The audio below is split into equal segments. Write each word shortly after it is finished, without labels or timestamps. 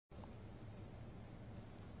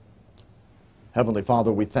Heavenly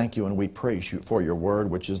Father, we thank you and we praise you for your word,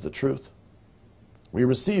 which is the truth. We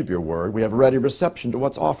receive your word. We have ready reception to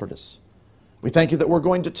what's offered us. We thank you that we're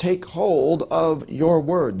going to take hold of your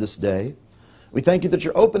word this day. We thank you that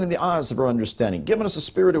you're opening the eyes of our understanding, giving us a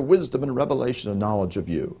spirit of wisdom and revelation and knowledge of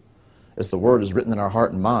you. As the word is written in our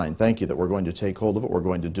heart and mind, thank you that we're going to take hold of it, we're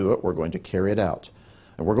going to do it, we're going to carry it out.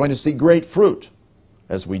 And we're going to see great fruit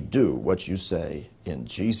as we do what you say. In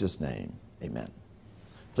Jesus' name, amen.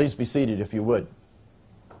 Please be seated if you would.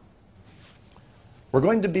 We're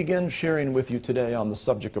going to begin sharing with you today on the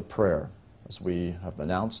subject of prayer, as we have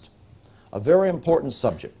announced, a very important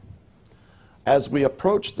subject. As we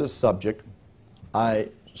approach this subject, I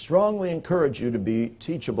strongly encourage you to be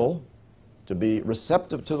teachable, to be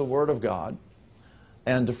receptive to the Word of God,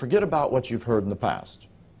 and to forget about what you've heard in the past.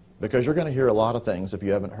 Because you're going to hear a lot of things, if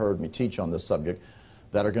you haven't heard me teach on this subject,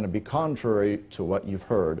 that are going to be contrary to what you've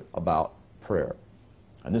heard about prayer.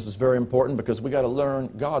 And this is very important because we got to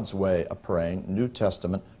learn God's way of praying, New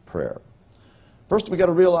Testament prayer. First, we got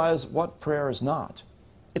to realize what prayer is not.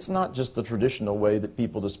 It's not just the traditional way that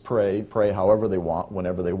people just pray however they want,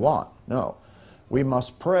 whenever they want. No. We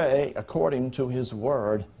must pray according to His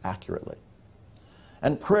Word accurately.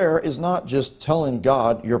 And prayer is not just telling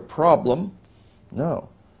God your problem. No.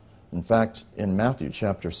 In fact, in Matthew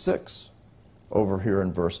chapter 6, over here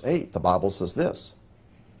in verse 8, the Bible says this,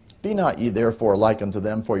 "Be not ye therefore like unto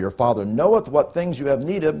them, for your Father knoweth what things you have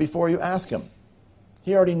need of before you ask Him."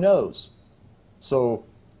 He already knows. So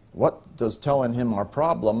what does telling Him our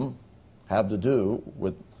problem have to do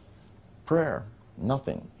with prayer?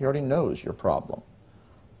 Nothing. He already knows your problem.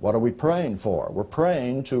 What are we praying for? We're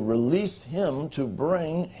praying to release Him to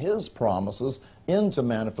bring His promises into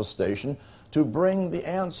manifestation, to bring the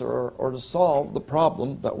answer or to solve the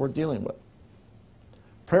problem that we're dealing with.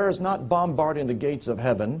 Prayer is not bombarding the gates of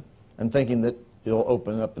heaven and thinking that you'll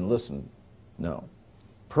open up and listen. No.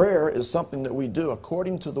 Prayer is something that we do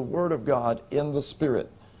according to the Word of God in the Spirit.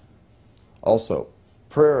 Also,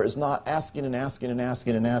 prayer is not asking and asking and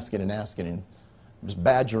asking and asking and asking, just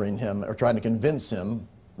badgering Him or trying to convince Him,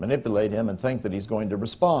 manipulate Him, and think that He's going to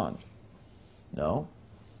respond. No.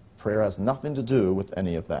 Prayer has nothing to do with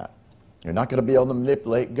any of that. You're not going to be able to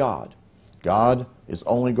manipulate God. God is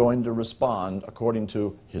only going to respond according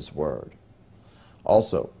to His Word.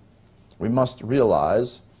 Also, we must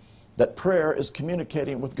realize that prayer is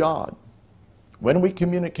communicating with God. When we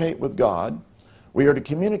communicate with God, we are to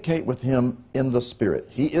communicate with Him in the Spirit.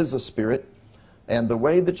 He is a Spirit, and the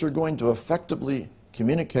way that you're going to effectively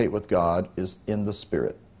communicate with God is in the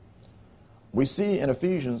Spirit. We see in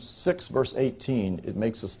Ephesians 6, verse 18, it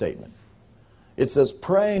makes a statement. It says,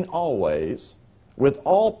 "Praying always with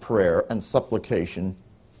all prayer and supplication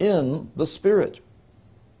in the Spirit,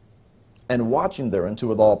 and watching thereunto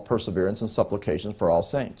with all perseverance and supplication for all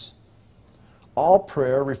saints." All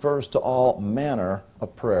prayer refers to all manner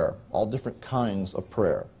of prayer, all different kinds of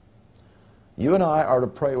prayer. You and I are to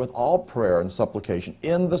pray with all prayer and supplication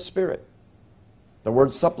in the Spirit. The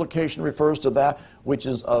word supplication refers to that which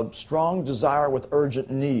is of strong desire with urgent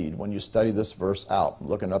need, when you study this verse out,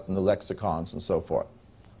 looking up in the lexicons and so forth.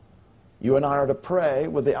 You and I are to pray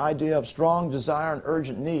with the idea of strong desire and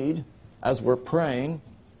urgent need as we're praying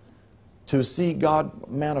to see God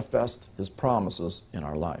manifest His promises in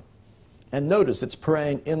our life. And notice it's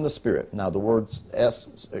praying in the Spirit. Now the word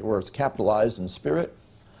S, where it's capitalized in Spirit,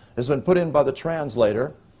 has been put in by the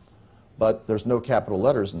translator, but there's no capital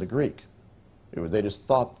letters in the Greek. They just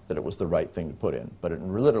thought that it was the right thing to put in. But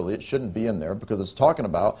literally it shouldn't be in there because it's talking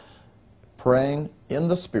about praying in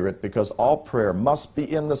the Spirit, because all prayer must be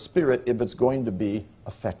in the Spirit if it's going to be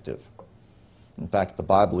effective. In fact, the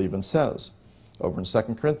Bible even says, over in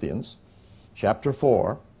 2 Corinthians chapter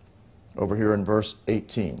 4, over here in verse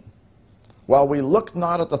 18, "While we look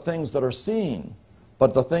not at the things that are seen,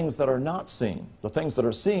 but the things that are not seen." The things that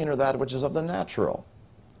are seen are that which is of the natural.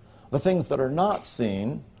 The things that are not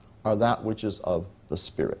seen are that which is of the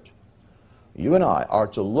Spirit. You and I are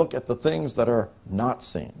to look at the things that are not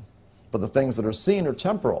seen. But the things that are seen are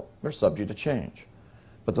temporal. They're subject to change.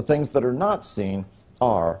 But the things that are not seen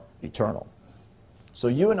are eternal. So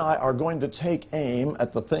you and I are going to take aim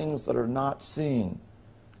at the things that are not seen.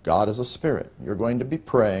 God is a spirit. You're going to be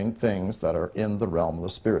praying things that are in the realm of the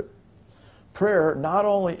Spirit. Prayer not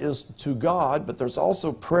only is to God, but there's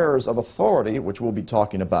also prayers of authority, which we'll be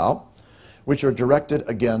talking about, which are directed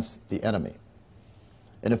against the enemy.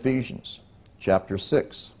 In Ephesians chapter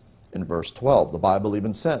 6, in verse 12, the Bible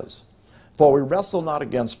even says, "For we wrestle not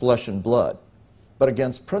against flesh and blood, but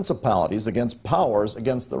against principalities, against powers,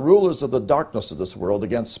 against the rulers of the darkness of this world,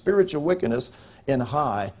 against spiritual wickedness in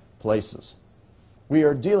high places." we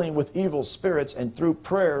are dealing with evil spirits, and through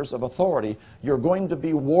prayers of authority, you're going to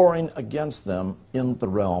be warring against them in the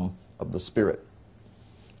realm of the Spirit.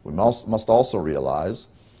 We must also realize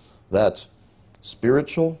that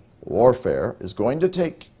spiritual warfare is going to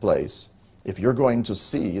take place if you're going to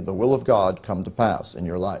see the will of God come to pass in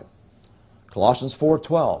your life. Colossians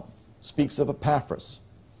 4:12 speaks of Epaphras.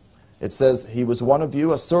 It says, "He was one of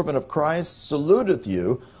you, a servant of Christ, saluteth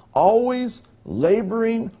you, always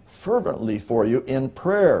laboring fervently for you in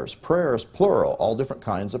prayers," prayers plural, all different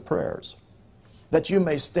kinds of prayers, "that you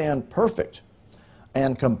may stand perfect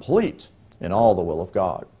and complete in all the will of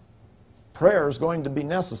God." Prayer is going to be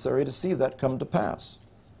necessary to see that come to pass.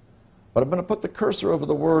 But I'm going to put the cursor over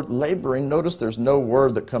the word laboring. Notice there's no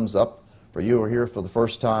word that comes up for you who are here for the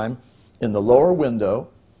first time. In the lower window,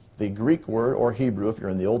 the Greek word, or Hebrew if you're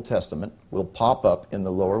in the Old Testament, will pop up in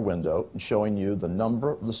the lower window, showing you the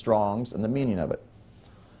number of the Strongs and the meaning of it.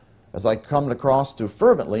 As I come across to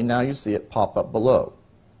fervently, now you see it pop up below.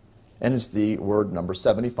 And it's the word number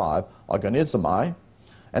 75, agonizomai.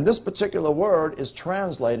 And this particular word is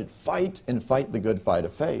translated fight and fight the good fight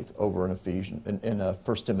of faith over in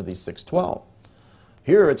 1 Timothy 6:12.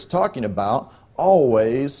 Here it's talking about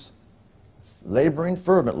always laboring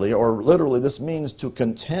fervently, or literally this means to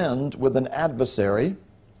contend with an adversary,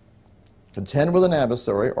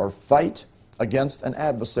 or fight against an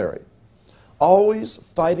adversary. Always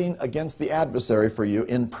fighting against the adversary for you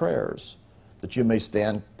in prayers, that you may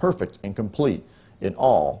stand perfect and complete in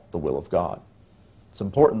all the will of God. It's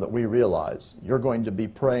important that we realize you're going to be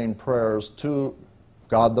praying prayers to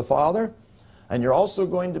God the Father, and you're also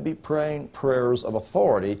going to be praying prayers of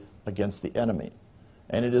authority against the enemy.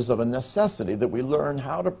 And it is of a necessity that we learn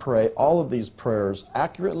how to pray all of these prayers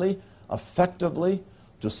accurately, effectively,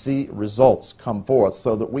 to see results come forth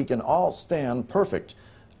so that we can all stand perfect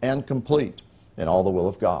and complete in all the will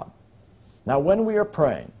of God. Now, when we are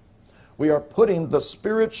praying, we are putting the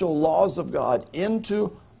spiritual laws of God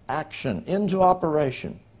into action, into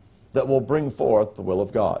operation, that will bring forth the will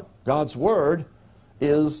of God. God's Word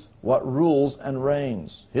is what rules and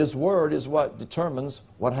reigns. His Word is what determines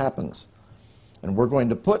what happens. And we're going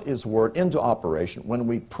to put His Word into operation when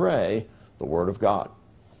we pray the Word of God.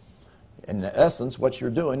 In essence, what you're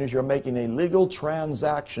doing is you're making a legal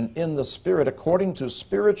transaction in the Spirit according to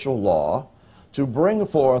spiritual law to bring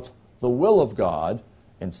forth the will of God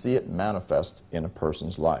and see it manifest in a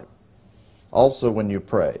person's life. Also, when you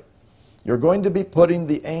pray, you're going to be putting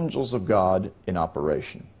the angels of God in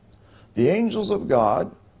operation. The angels of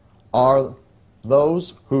God are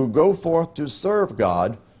those who go forth to serve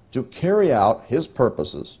God, to carry out His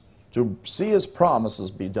purposes, to see His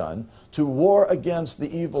promises be done, to war against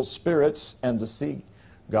the evil spirits, and to see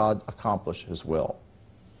God accomplish His will.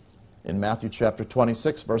 In Matthew chapter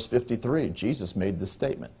 26, verse 53, Jesus made this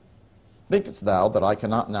statement, "Thinkest thou that I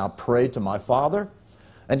cannot now pray to my Father,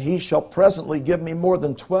 and He shall presently give me more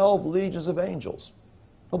than 12 legions of angels?"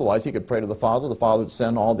 Otherwise, He could pray to the Father. The Father would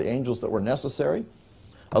send all the angels that were necessary.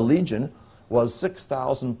 A legion was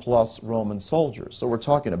 6,000 plus Roman soldiers. So we're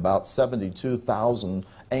talking about 72,000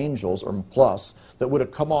 angels or plus that would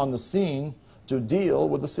have come on the scene to deal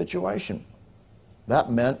with the situation.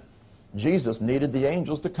 That meant Jesus needed the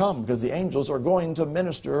angels to come, because the angels are going to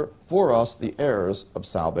minister for us, the heirs of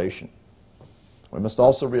salvation. We must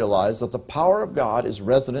also realize that the power of God is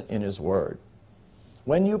resident in His Word.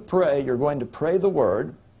 When you pray, you're going to pray the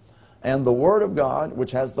Word, and the Word of God,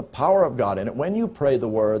 which has the power of God in it, when you pray the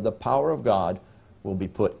Word, the power of God will be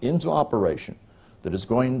put into operation that is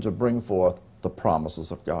going to bring forth the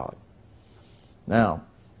promises of God. Now,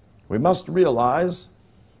 we must realize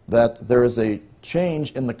that there is a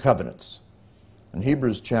change in the covenants. In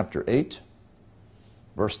Hebrews chapter 8,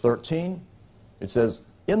 verse 13, it says,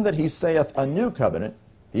 "In that He saith a new covenant,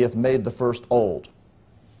 He hath made the first old.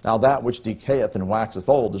 Now that which decayeth and waxeth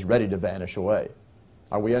old is ready to vanish away."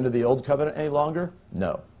 Are we under the old covenant any longer?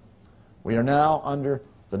 No. We are now under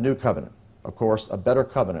the new covenant. Of course, a better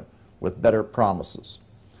covenant with better promises.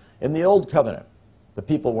 In the old covenant, the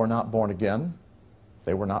people were not born again.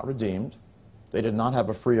 They were not redeemed. They did not have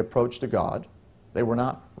a free approach to God. They were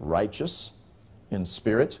not righteous in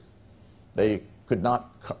spirit. They could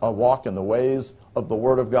not walk in the ways of the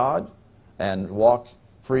Word of God and walk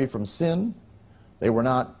free from sin. They were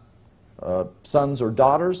not sons or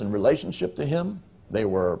daughters in relationship to Him. They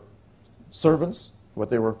were servants, what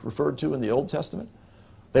they were referred to in the Old Testament.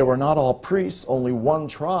 They were not all priests. Only one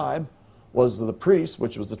tribe was the priest,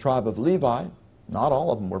 which was the tribe of Levi. Not all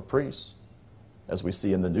of them were priests, as we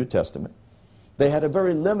see in the New Testament. They had a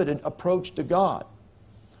very limited approach to God.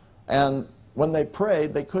 And when they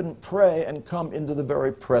prayed, they couldn't pray and come into the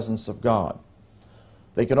very presence of God.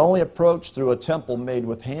 They could only approach through a temple made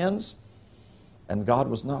with hands, and God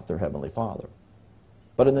was not their heavenly Father.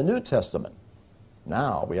 But in the New Testament,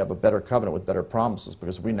 now we have a better covenant with better promises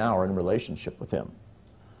because we now are in relationship with Him.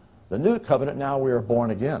 The new covenant, now we are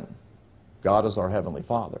born again. God is our heavenly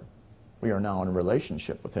Father. We are now in a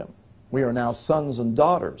relationship with Him. We are now sons and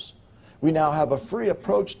daughters. We now have a free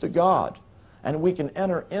approach to God, and we can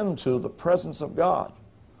enter into the presence of God.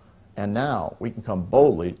 And now we can come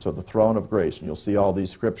boldly to the throne of grace, and you'll see all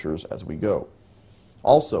these scriptures as we go.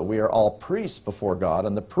 Also, we are all priests before God,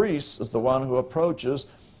 and the priest is the one who approaches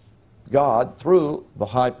God through the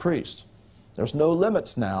high priest. There's no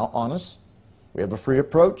limits now on us. We have a free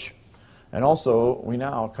approach. And also, we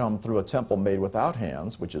now come through a temple made without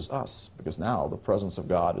hands, which is us, because now the presence of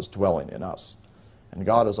God is dwelling in us. And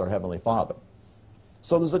God is our heavenly Father.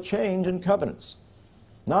 So there's a change in covenants.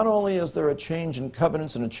 Not only is there a change in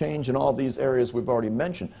covenants and a change in all these areas we've already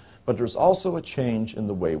mentioned, but there's also a change in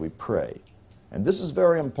the way we pray. And this is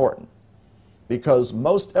very important, because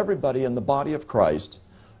most everybody in the body of Christ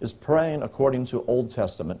is praying according to Old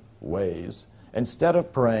Testament ways instead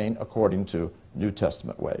of praying according to New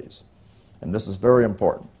Testament ways. And this is very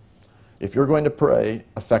important. If you're going to pray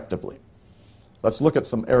effectively, let's look at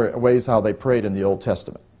some ways how they prayed in the Old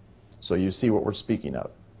Testament, so you see what we're speaking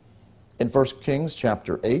of. In 1 Kings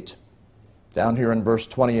chapter 8, down here in verse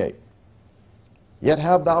 28, "Yet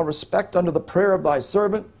have thou respect unto the prayer of thy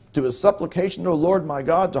servant, to his supplication, O Lord my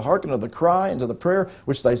God, to hearken to the cry and to the prayer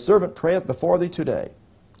which thy servant prayeth before thee today."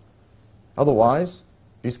 Otherwise,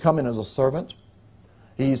 he's coming as a servant.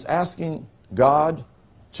 He's asking God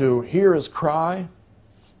to hear his cry,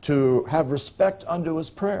 to have respect unto his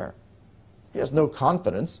prayer. He has no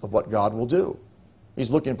confidence of what God will do. He's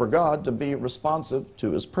looking for God to be responsive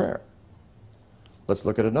to his prayer. Let's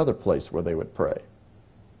look at another place where they would pray.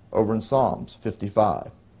 Over in Psalms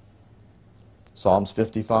 55. Psalms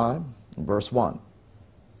 55, verse 1.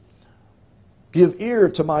 "Give ear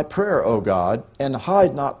to my prayer, O God, and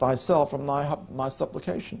hide not thyself from my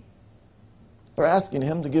supplication." They're asking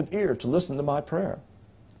him to give ear, to listen to my prayer.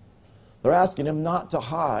 They're asking him not to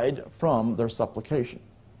hide from their supplication.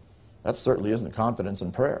 That certainly isn't confidence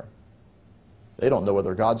in prayer. They don't know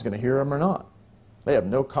whether God's going to hear them or not. They have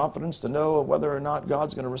no confidence to know whether or not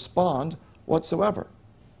God's going to respond whatsoever.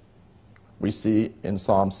 We see in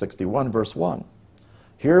Psalm 61, verse 1,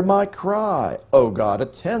 "Hear my cry, O God,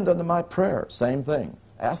 attend unto my prayer." Same thing,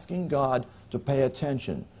 asking God to pay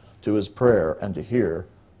attention to his prayer and to hear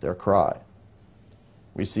their cry.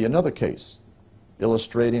 We see another case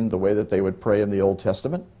illustrating the way that they would pray in the Old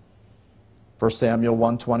Testament. 1 Samuel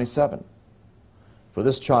 1:27. "For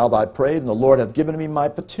this child I prayed, and the Lord hath given me my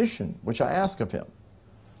petition, which I ask of him."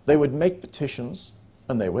 They would make petitions,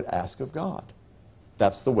 and they would ask of God.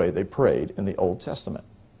 That's the way they prayed in the Old Testament.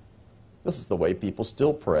 This is the way people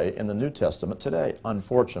still pray in the New Testament today.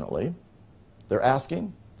 Unfortunately, they're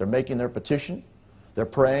asking, they're making their petition, they're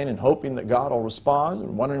praying and hoping that God will respond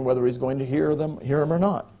and wondering whether he's going to hear them or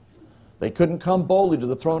not. They couldn't come boldly to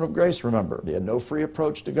the throne of grace, remember. They had no free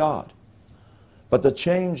approach to God. But the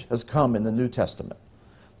change has come in the New Testament.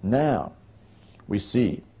 Now, we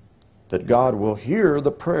see that God will hear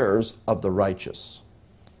the prayers of the righteous.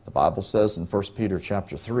 The Bible says in 1 Peter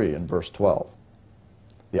chapter 3 and verse 12,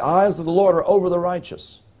 "The eyes of the Lord are over the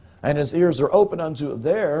righteous, and his ears are open unto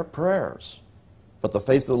their prayers. But the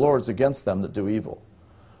face of the Lord is against them that do evil."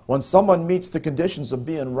 When someone meets the conditions of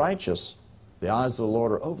being righteous, the eyes of the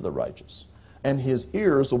Lord are over the righteous, and his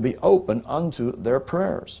ears will be open unto their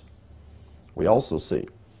prayers. We also see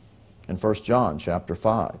in 1 John chapter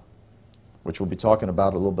 5, which we'll be talking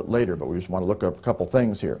about a little bit later, but we just want to look up a couple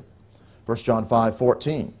things here. 1 John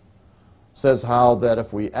 5:14 says how that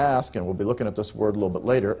if we ask, and we'll be looking at this word a little bit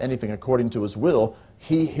later, anything according to his will,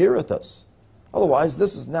 he heareth us. Otherwise,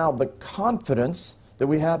 this is now the confidence that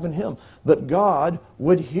we have in him, that God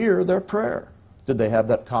would hear their prayer. Did they have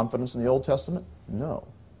that confidence in the Old Testament? No.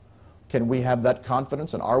 Can we have that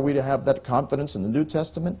confidence, and are we to have that confidence in the New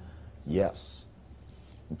Testament? Yes.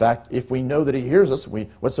 In fact, if we know that he hears us,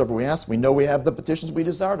 whatsoever we ask, we know we have the petitions we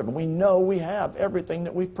desired of him. We know we have everything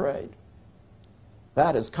that we've prayed.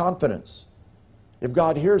 That is confidence. If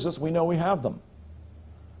God hears us, we know we have them.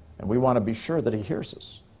 And we want to be sure that he hears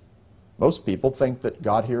us. Most people think that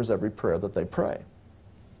God hears every prayer that they pray.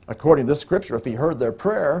 According to this scripture, if he heard their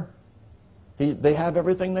prayer, they have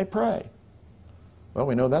everything they pray. Well,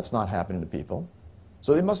 we know that's not happening to people.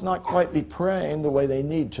 So they must not quite be praying the way they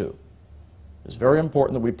need to. It's very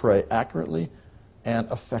important that we pray accurately and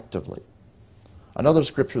effectively. Another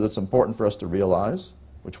scripture that's important for us to realize,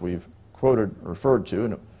 which we've quoted, referred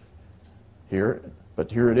to here,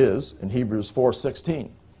 but here it is in Hebrews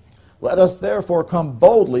 4:16. Let us therefore come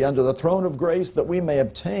boldly unto the throne of grace that we may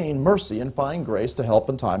obtain mercy and find grace to help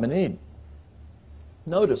in time of need.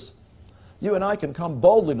 Notice, you and I can come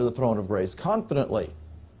boldly to the throne of grace, confidently,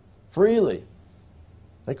 freely.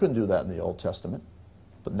 They couldn't do that in the Old Testament,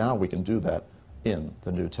 but now we can do that in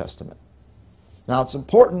the New Testament. Now, it's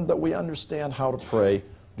important that we understand how to pray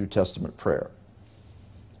New Testament prayer.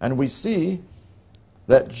 And we see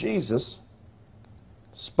that Jesus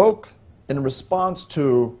spoke in response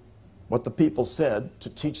to what the people said to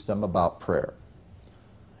teach them about prayer.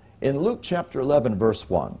 In Luke chapter 11, verse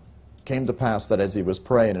 1, it came to pass that as he was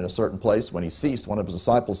praying in a certain place, when he ceased, one of his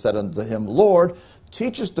disciples said unto him, Lord,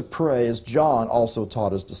 teach us to pray as John also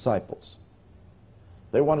taught his disciples.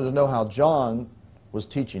 They wanted to know how John was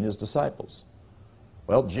teaching his disciples.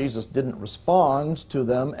 Well, Jesus didn't respond to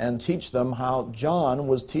them and teach them how John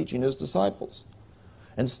was teaching his disciples.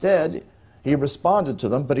 Instead, he responded to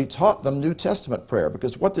them, but he taught them New Testament prayer,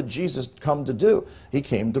 because what did Jesus come to do? He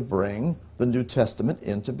came to bring the New Testament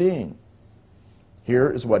into being. Here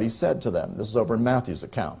is what he said to them. This is over in Matthew's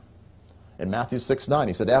account. In Matthew 6:9,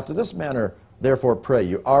 he said, After this manner, therefore pray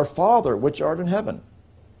you, Our Father which art in heaven.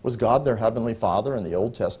 Was God their heavenly Father in the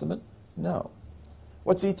Old Testament? No.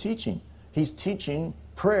 What's he teaching? He's teaching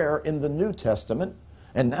prayer in the New Testament,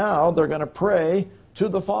 and now they're going to pray to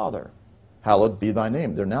the Father. Hallowed be thy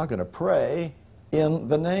name. They're now going to pray in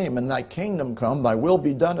the name. And thy kingdom come, thy will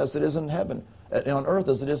be done as it is in heaven, on earth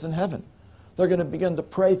as it is in heaven. They're going to begin to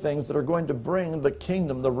pray things that are going to bring the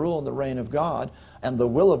kingdom, the rule and the reign of God, and the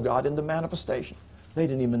will of God into manifestation. They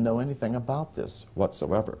didn't even know anything about this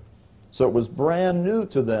whatsoever. So it was brand new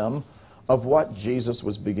to them of what Jesus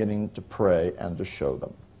was beginning to pray and to show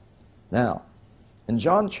them. Now, in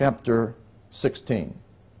John chapter 16,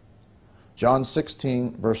 John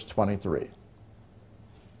 16, verse 23,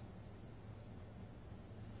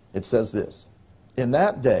 it says this, In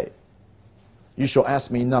that day you shall ask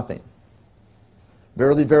me nothing.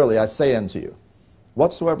 Verily, verily, I say unto you,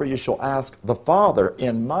 whatsoever you shall ask the Father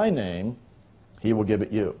in my name, he will give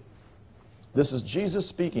it you. This is Jesus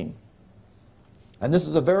speaking. And this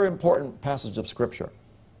is a very important passage of Scripture,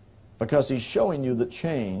 because he's showing you the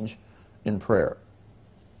change in prayer.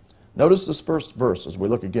 Notice this first verse as we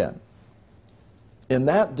look again. In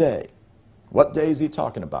that day, what day is he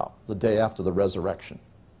talking about? The day after the resurrection.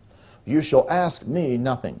 You shall ask me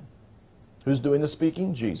nothing. Who's doing the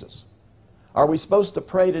speaking? Jesus. Are we supposed to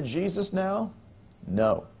pray to Jesus now?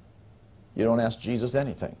 No. You don't ask Jesus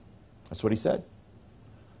anything. That's what he said.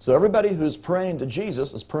 So everybody who's praying to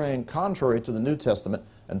Jesus is praying contrary to the New Testament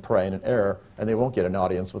and praying in error, and they won't get an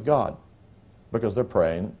audience with God because they're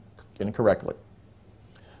praying incorrectly.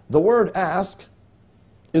 The word ask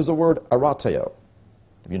is the word arateo.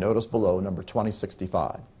 If you notice below, number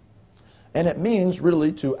 2065. And it means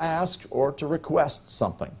really to ask or to request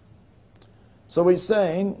something. So he's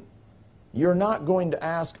saying, you're not going to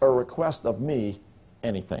ask or request of me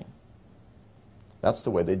anything. That's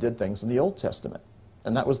the way they did things in the Old Testament.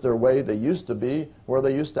 And that was their way they used to be, where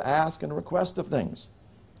they used to ask and request of things.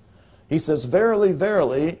 He says, verily,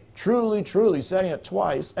 verily, truly, truly, saying it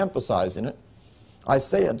twice, emphasizing it, I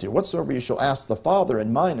say unto you, whatsoever you shall ask the Father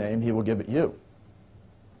in my name, he will give it you.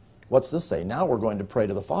 What's this say? Now we're going to pray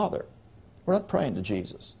to the Father. We're not praying to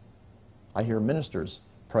Jesus. I hear ministers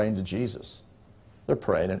praying to Jesus. They're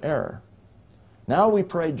praying in error. Now we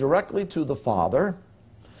pray directly to the Father,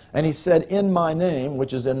 and he said, in my name,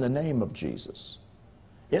 which is in the name of Jesus.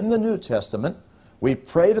 In the New Testament, we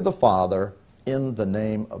pray to the Father in the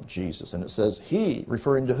name of Jesus. And it says, he,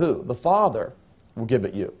 referring to who? The Father will give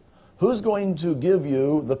it you. Who's going to give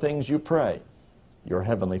you the things you pray? Your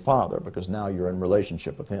Heavenly Father, because now you're in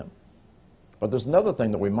relationship with him. But there's another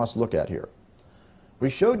thing that we must look at here. We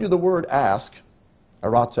showed you the word ask,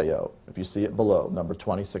 arateo, if you see it below, number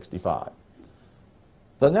 2065.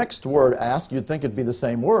 The next word, ask, you'd think it'd be the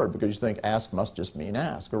same word, because you think ask must just mean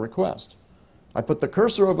ask or request. I put the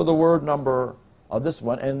cursor over the word number of this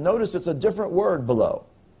one, and notice it's a different word below.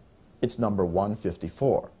 It's number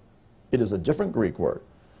 154. It is a different Greek word.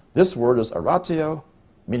 This word is arateo,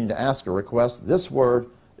 meaning to ask or request. This word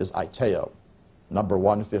is aiteo, number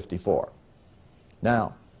 154.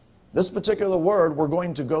 Now, this particular word, we're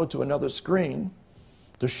going to go to another screen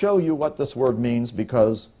to show you what this word means,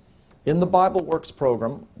 because in the Bible Works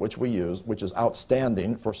program, which we use, which is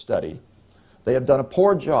outstanding for study, they have done a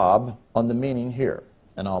poor job on the meaning here.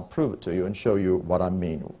 And I'll prove it to you and show you what I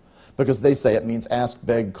mean. Because they say it means ask,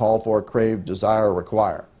 beg, call for, crave, desire,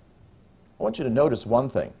 require. I want you to notice one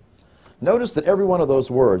thing. Notice that every one of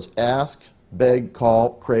those words, ask, beg,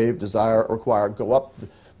 call, crave, desire, require, go up.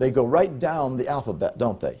 They go right down the alphabet,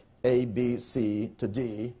 don't they? A, B, C to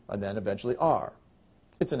D, and then eventually R.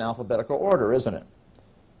 It's in alphabetical order, isn't it?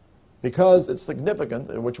 Because it's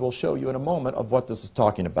significant, which we'll show you in a moment, of what this is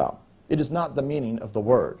talking about. It is not the meaning of the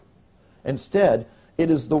word. Instead,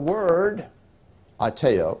 it is the word,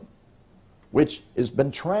 aiteo, which has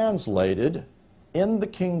been translated in the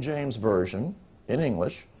King James Version, in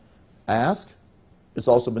English, ask. It's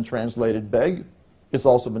also been translated beg. It's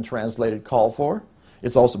also been translated call for.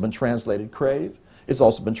 It's also been translated crave. It's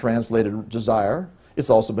also been translated desire. It's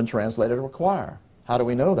also been translated require. How do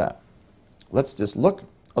we know that? Let's just look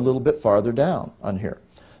a little bit farther down on here.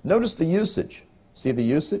 Notice the usage. See the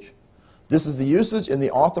usage? This is the usage in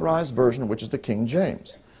the Authorized Version, which is the King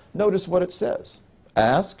James. Notice what it says.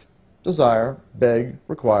 Ask, desire, beg,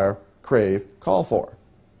 require, crave, call for.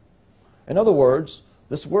 In other words,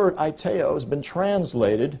 this word aiteo has been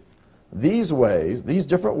translated these ways, these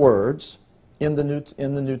different words, in the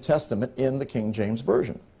New Testament, in the King James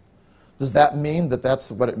Version. Does that mean that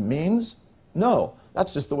that's what it means? No,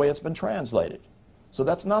 that's just the way it's been translated. So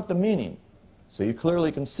that's not the meaning. So you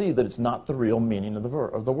clearly can see that it's not the real meaning of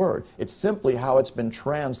the word. It's simply how it's been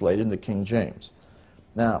translated into King James.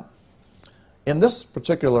 Now, in this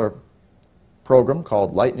particular program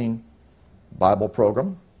called Lightning Bible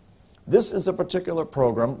Program, this is a particular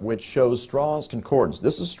program which shows Strong's Concordance.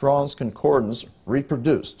 This is Strong's Concordance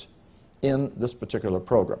reproduced in this particular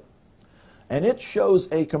program. And it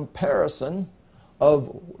shows a comparison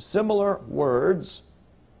of similar words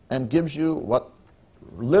and gives you what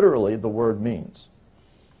literally the word means.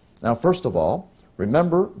 Now, first of all,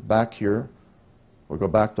 remember back here, we'll go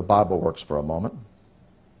back to Bible Works for a moment.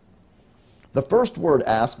 The first word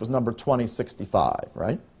ask was number 2065,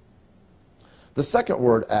 right? The second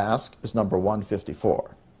word ask is number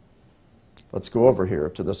 154. Let's go over here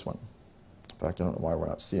to this one. In fact, I don't know why we're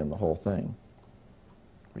not seeing the whole thing.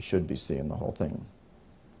 We should be seeing the whole thing.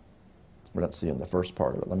 We're not seeing the first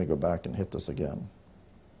part of it. Let me go back and hit this again.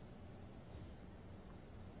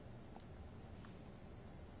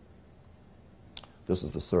 This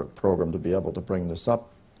is the program to be able to bring this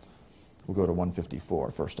up. We'll go to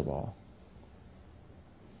 154 first of all.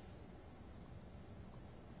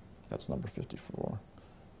 That's number 54.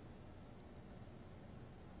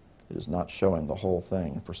 It is not showing the whole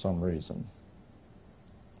thing for some reason.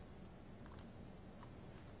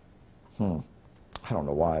 I don't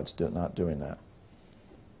know why it's not doing that.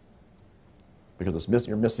 Because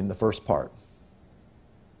you're missing the first part.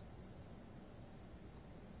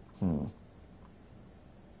 Well,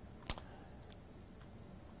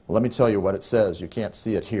 let me tell you what it says. You can't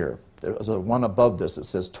see it here. There's a one above this. It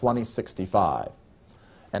says 2065.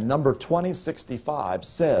 And number 2065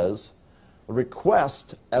 says,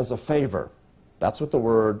 request as a favor. That's what the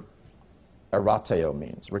word erateo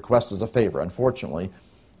means. Request as a favor. Unfortunately,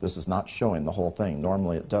 this is not showing the whole thing.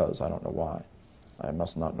 Normally it does. I don't know why. I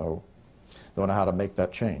must not know. Don't know how to make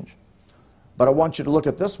that change. But I want you to look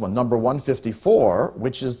at this one, number 154,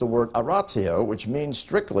 which is the word erateo, which means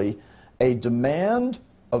strictly a demand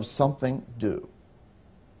of something due.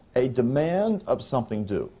 A demand of something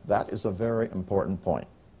due. That is a very important point.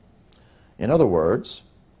 In other words,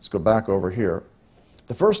 let's go back over here.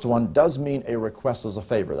 The first one does mean a request as a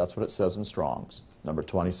favor. That's what it says in Strong's, number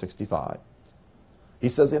 2065. He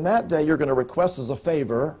says, in that day you're going to request as a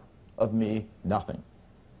favor of me nothing.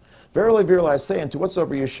 Verily, verily, I say unto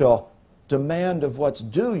whatsoever you shall demand of what's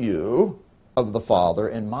due you of the Father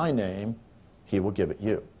in my name, he will give it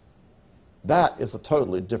you. That is a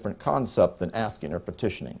totally different concept than asking or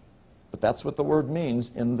petitioning. But that's what the word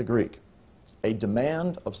means in the Greek. A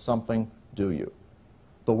demand of something due you.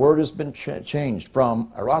 The word has been changed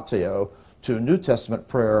from erateo to New Testament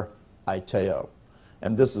prayer, aiteo.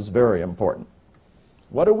 And this is very important.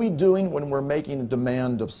 What are we doing when we're making a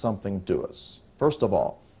demand of something due us? First of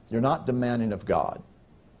all, you're not demanding of God.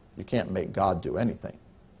 You can't make God do anything.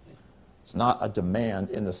 It's not a demand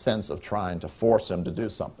in the sense of trying to force him to do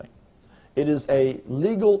something. It is a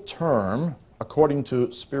legal term according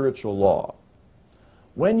to spiritual law.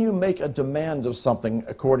 When you make a demand of something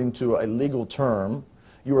according to a legal term,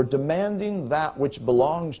 you are demanding that which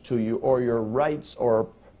belongs to you, or your rights or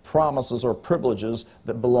promises or privileges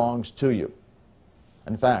that belongs to you.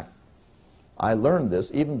 In fact, I learned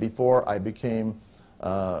this even before I became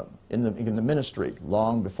in the ministry,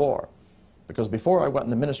 long before. Because before I went in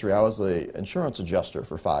the ministry, I was an insurance adjuster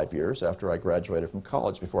for 5 years after I graduated from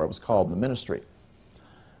college, before I was called in the ministry.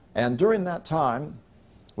 And during that time,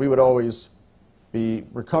 we would always be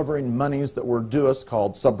recovering monies that were due us,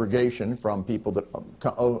 called subrogation, from people that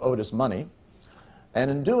owed us money.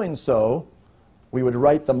 And in doing so, we would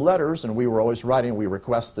write them letters, and we were always writing, we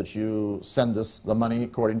request that you send us the money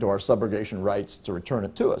according to our subrogation rights to return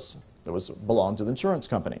it to us. That belonged to the insurance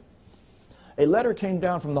company. A letter came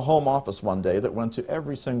down from the Home Office one day that went to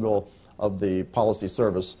every single of the policy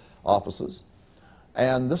service offices.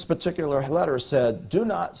 And this particular letter said, do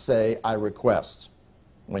not say, I request,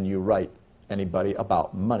 when you write anybody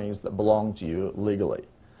about monies that belong to you legally.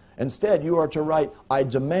 Instead, you are to write, I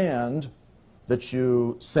demand that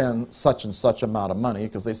you send such and such amount of money,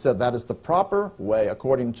 because they said that is the proper way,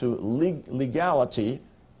 according to legality,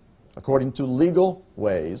 according to legal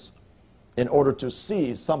ways, in order to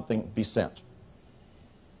see something be sent.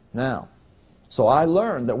 Now, so I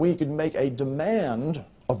learned that we could make a demand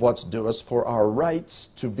of what's due us for our rights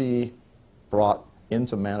to be brought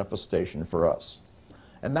into manifestation for us.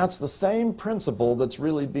 And that's the same principle that's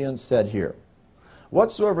really being said here.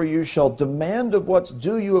 Whatsoever you shall demand of what's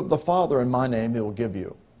due you of the Father in my name, he will give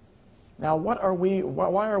you. Now, why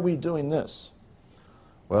are we doing this?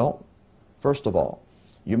 Well, first of all,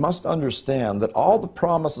 you must understand that all the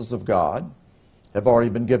promises of God have already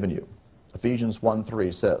been given you. Ephesians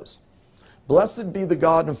 1:3 says, Blessed be the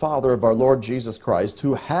God and Father of our Lord Jesus Christ,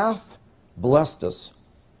 who hath blessed us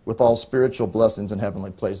with all spiritual blessings in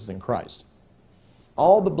heavenly places in Christ.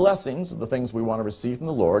 All the blessings of the things we want to receive from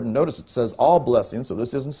the Lord, and notice it says all blessings, so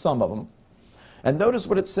this isn't some of them. And notice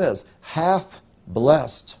what it says, hath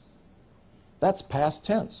blessed. That's past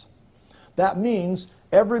tense. That means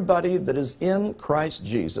everybody that is in Christ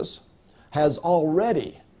Jesus has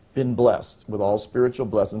already been blessed with all spiritual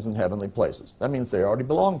blessings in heavenly places. That means they already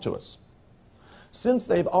belong to us. Since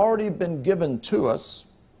they've already been given to us,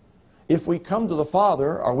 if we come to the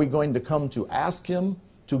Father, are we going to come to ask him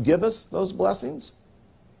to give us those blessings?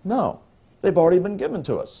 No, they've already been given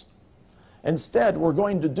to us. Instead, we're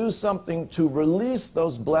going to do something to release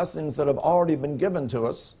those blessings that have already been given to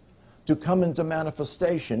us to come into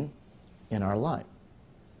manifestation in our life.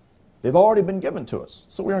 They've already been given to us,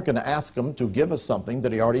 so we aren't going to ask him to give us something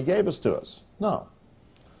that he already gave us to us. No.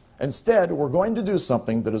 Instead, we're going to do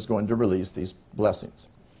something that is going to release these blessings.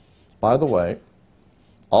 By the way,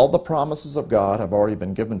 all the promises of God have already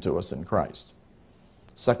been given to us in Christ.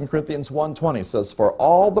 2 Corinthians 1:20 says, For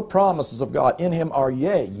all the promises of God in him are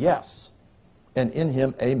yea, yes, and in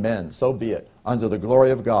him amen, so be it, unto the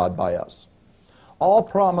glory of God by us. All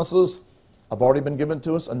promises have already been given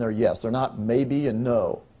to us, and they're yes. They're not maybe and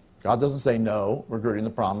no. God doesn't say no regarding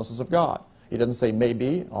the promises of God. He doesn't say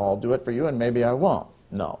maybe I'll do it for you and maybe I won't.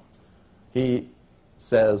 No. He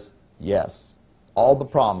says yes. All the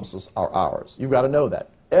promises are ours. You've got to know that.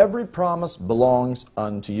 Every promise belongs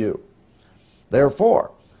unto you.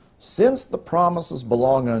 Therefore, since the promises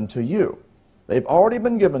belong unto you, they've already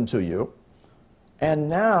been given to you, and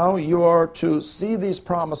now you are to see these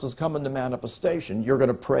promises come into manifestation. You're going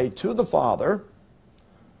to pray to the Father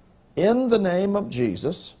in the name of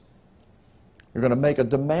Jesus. You're going to make a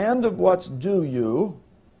demand of what's due you,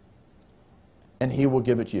 and he will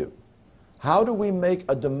give it you. How do we make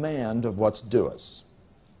a demand of what's due us?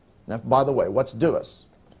 Now, by the way, what's due us?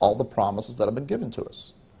 All the promises that have been given to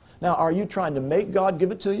us. Now, are you trying to make God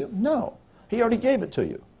give it to you? No. He already gave it to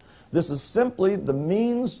you. This is simply the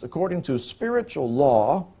means, according to spiritual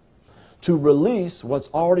law, to release what's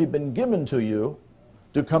already been given to you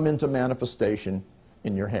to come into manifestation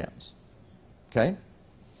in your hands. Okay?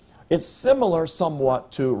 It's similar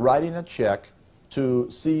somewhat to writing a check to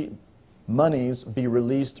see monies be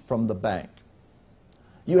released from the bank.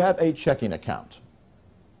 You have a checking account.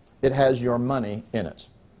 It has your money in it.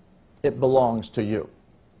 It belongs to you.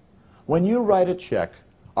 When you write a check,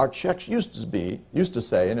 our checks used to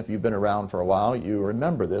say, and if you've been around for a while, you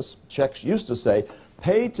remember this, checks used to say,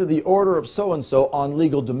 pay to the order of so-and-so on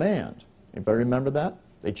legal demand. Anybody remember that?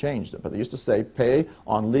 They changed it, but they used to say, pay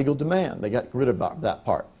on legal demand. They got rid of that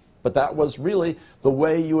part. But that was really the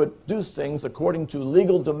way you would do things according to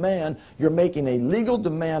legal demand. You're making a legal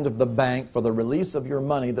demand of the bank for the release of your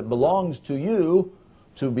money that belongs to you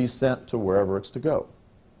to be sent to wherever it's to go.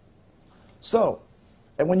 So,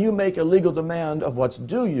 and when you make a legal demand of what's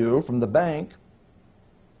due you from the bank,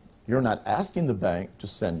 you're not asking the bank to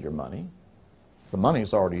send your money. The money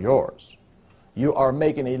is already yours. You are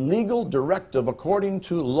making a legal directive according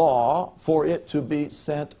to law for it to be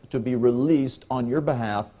sent, to be released on your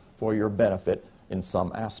behalf for your benefit in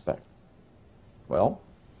some aspect. Well,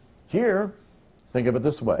 here, think of it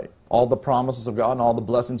this way. All the promises of God and all the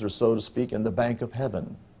blessings are, so to speak, in the bank of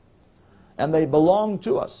heaven. And they belong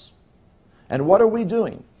to us. And what are we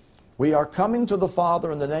doing? We are coming to the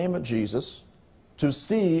Father in the name of Jesus to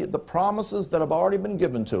see the promises that have already been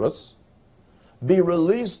given to us be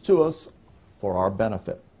released to us for our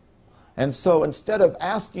benefit. And so instead of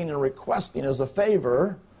asking and requesting as a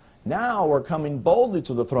favor, now we're coming boldly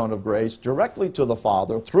to the throne of grace, directly to the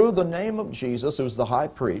Father, through the name of Jesus, who's the high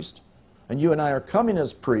priest. And you and I are coming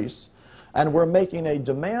as priests, And we're making a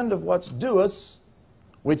demand of what's due us,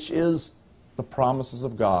 which is the promises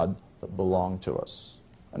of God that belong to us.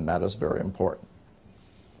 And that is very important.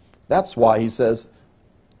 That's why he says,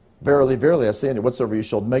 verily, verily, I say unto you, whatsoever you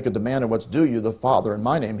shall make a demand of what's due you, the Father in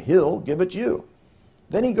my name, he'll give it you.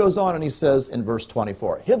 Then he goes on and he says in verse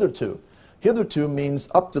 24, hitherto. Hitherto means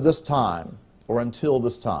up to this time, or until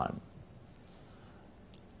this time,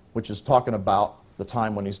 which is talking about the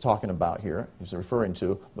time when he's talking about here. He's referring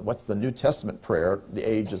to what's the New Testament prayer, the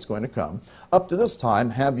age that's going to come. Up to this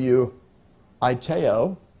time, have you,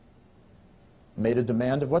 aiteo, made a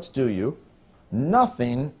demand of what's due you,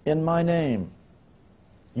 nothing in my name.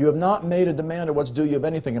 You have not made a demand of what's due you of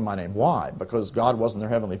anything in my name. Why? Because God wasn't their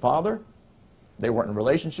heavenly Father. They weren't in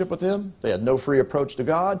relationship with him. They had no free approach to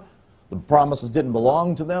God. The promises didn't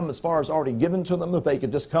belong to them as far as already given to them, that they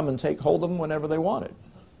could just come and take hold of them whenever they wanted.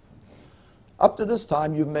 Up to this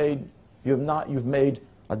time, you've made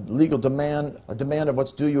a legal demand, a demand of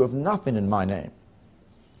what's due you of nothing in my name.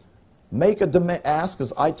 Make a demand, ask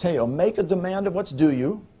as aiteo, make a demand of what's due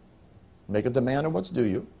you. Make a demand of what's due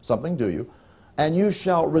you, something due you, and you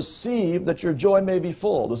shall receive that your joy may be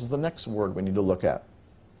full. This is the next word we need to look at.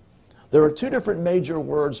 There are two different major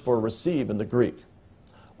words for receive in the Greek.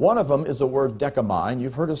 One of them is a word dekamai, and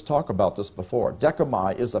you've heard us talk about this before.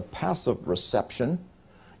 Dekamai is a passive reception.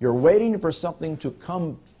 You're waiting for something to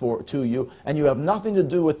come to you, and you have nothing to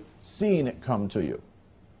do with seeing it come to you.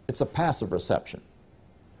 It's a passive reception.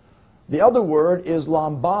 The other word is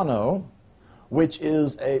lambano, which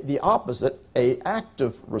is the opposite, an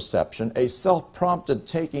active reception, a self-prompted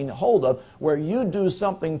taking hold of, where you do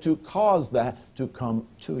something to cause that to come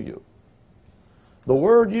to you. The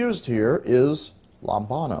word used here is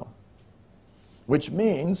lambano, which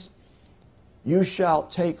means you shall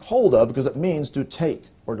take hold of, because it means to take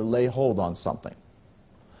or to lay hold on something.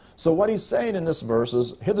 So what he's saying in this verse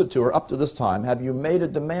is, hitherto or up to this time, have you made a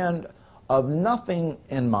demand of nothing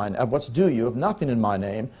in mine, of what's due you, of nothing in my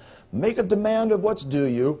name. Make a demand of what's due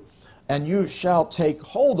you, and you shall take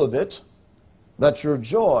hold of it, that your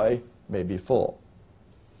joy may be full.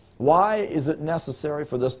 Why is it necessary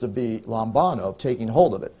for this to be lambano, of taking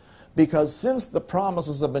hold of it? Because since the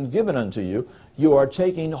promises have been given unto you, you are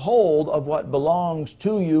taking hold of what belongs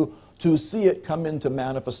to you to see it come into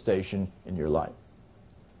manifestation in your life.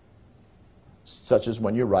 Such as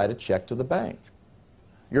when you write a check to the bank.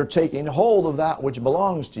 You're taking hold of that which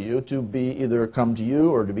belongs to you to be either come to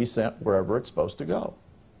you or to be sent wherever it's supposed to go.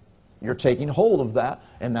 You're taking hold of that,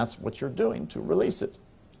 and that's what you're doing to release it.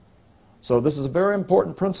 So this is a very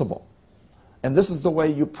important principle. And this is the way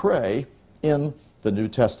you pray in the New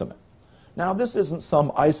Testament. Now, this isn't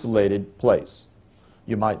some isolated place.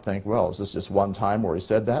 You might think, well, is this just one time where he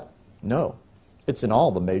said that? No. It's in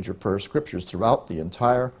all the major prayer scriptures throughout the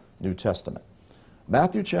entire New Testament.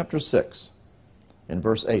 Matthew chapter 6, in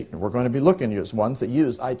verse 8. And we're going to be looking at ones that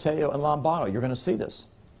use aiteo and lambano. You're going to see this.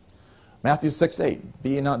 Matthew 6:8.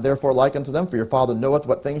 Be ye not therefore like unto them, for your Father knoweth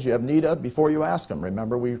what things you have need of before you ask him.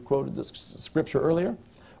 Remember we quoted this scripture earlier?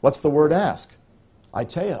 What's the word ask?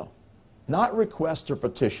 Aiteo. Not request or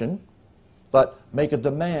petition, but make a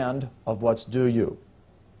demand of what's due you.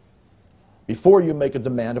 Before you make a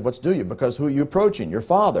demand of what's due you, because who are you approaching? Your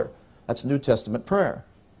Father. That's New Testament prayer.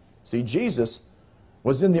 See, Jesus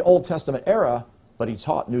was in the Old Testament era, but he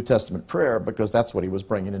taught New Testament prayer because that's what he was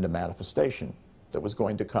bringing into manifestation, that was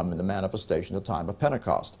going to come into manifestation at the time of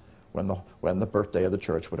Pentecost, when the birthday of the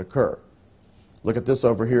church would occur. Look at this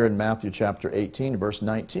over here in Matthew chapter 18, verse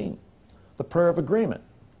 19. The prayer of agreement.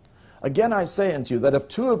 Again I say unto you, that if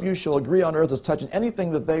two of you shall agree on earth as touching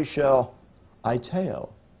anything that they shall, aiteo,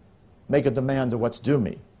 make a demand of what's due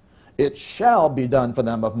me, it shall be done for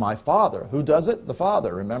them of my Father. Who does it? The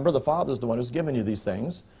Father. Remember, the Father is the one who's given you these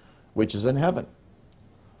things, which is in heaven.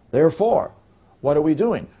 Therefore, what are we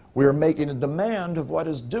doing? We are making a demand of what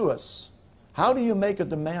is due us. How do you make a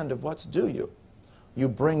demand of what's due you? You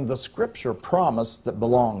bring the scripture promise that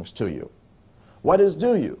belongs to you. What is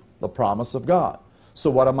due you? The promise of God. So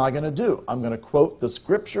what am I going to do? I'm going to quote the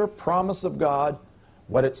scripture promise of God,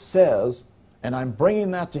 what it says, and I'm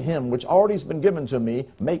bringing that to him, which already has been given to me,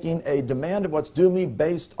 making a demand of what's due me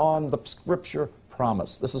based on the scripture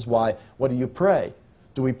promise. This is why, what do you pray?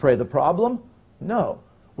 Do we pray the problem? No.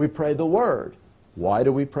 We pray the word. Why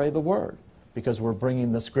do we pray the word? Because we're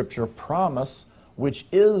bringing the scripture promise, which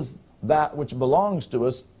is that which belongs to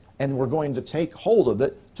us, and we're going to take hold of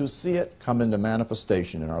it to see it come into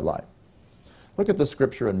manifestation in our life. Look at the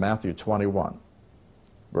scripture in Matthew 21,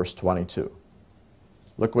 verse 22.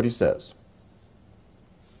 Look what he says.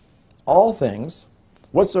 All things,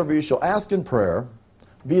 whatsoever you shall ask in prayer,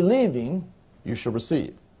 believing, you shall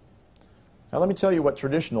receive. Now let me tell you what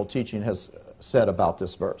traditional teaching has said about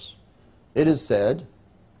this verse. It is said,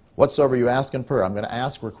 whatsoever you ask in prayer, I'm going to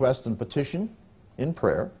ask, request, and petition in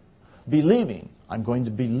prayer, believing, I'm going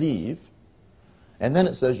to believe, and then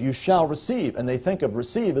it says, you shall receive, and they think of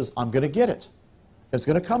receive as, I'm going to get it. It's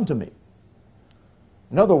going to come to me.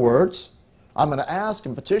 In other words, I'm going to ask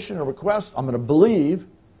and petition and request, I'm going to believe,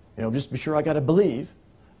 just be sure I got to believe,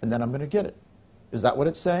 and then I'm going to get it. Is that what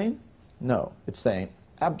it's saying? No, it's saying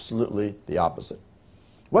absolutely the opposite.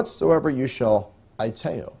 Whatsoever you shall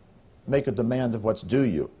aiteo, make a demand of what's due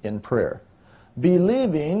you in prayer.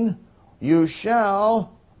 Believing, you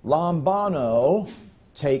shall lambano,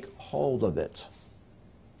 take hold of it.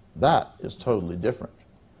 That is totally different.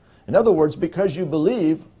 In other words, because you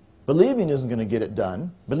believe, believing isn't going to get it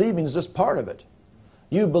done. Believing is just part of it.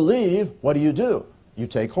 You believe, what do? You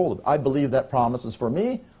take hold of it. I believe that promise is for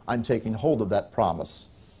me. I'm taking hold of that promise.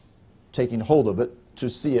 Taking hold of it to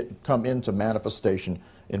see it come into manifestation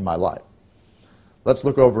in my life. Let's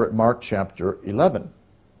look over at Mark chapter 11.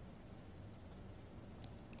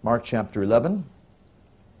 Mark chapter 11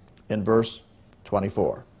 in verse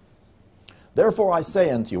 24. Therefore I say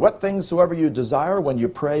unto you, what things soever you desire when you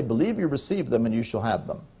pray, believe you receive them and you shall have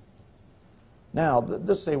them. Now,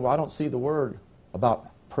 this say, well, I don't see the word about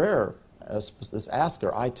prayer as ask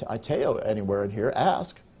or aiteo anywhere in here,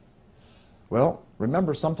 ask. Well,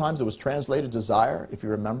 remember sometimes it was translated desire, if you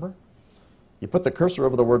remember. You put the cursor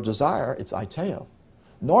over the word desire, it's aiteo.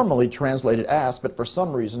 Normally translated ask, but for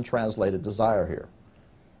some reason translated desire here.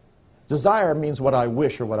 Desire means what I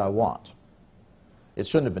wish or what I want. It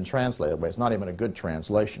shouldn't have been translated that way. It's not even a good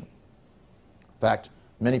translation. In fact,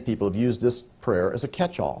 many people have used this prayer as a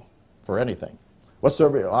catch-all for anything.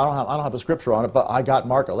 Whatsoever, I don't have a scripture on it, but I got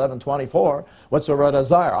Mark 11:24. Whatsoever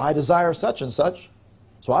I desire such and such.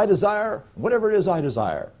 So I desire whatever it is I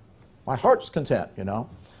desire. My heart's content,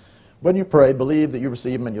 When you pray, believe that you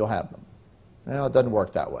receive them and you'll have them. Well, it doesn't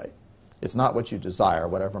work that way. It's not what you desire,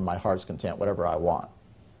 whatever my heart's content, whatever I want.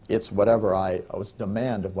 It's whatever I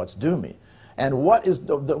demand of what's due me. And what is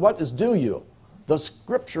due you? The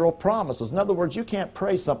scriptural promises. In other words, you can't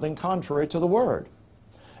pray something contrary to the Word.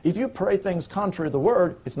 If you pray things contrary to the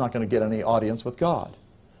Word, it's not going to get any audience with God.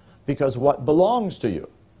 Because what belongs to you?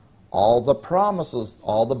 All the promises,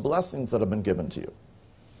 all the blessings that have been given to you.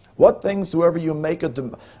 What things soever you make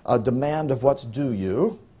a demand of what's due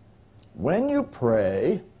you, when you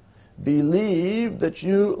pray, believe that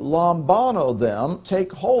you lambano them,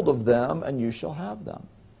 take hold of them, and you shall have them.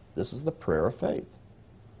 This is the prayer of faith.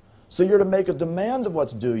 So you're to make a demand of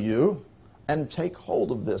what's due you and take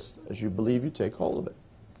hold of this. As you believe, you take hold of it.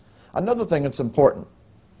 Another thing that's important,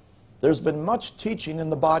 there's been much teaching in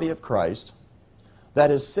the body of Christ that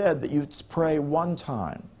has said that you pray one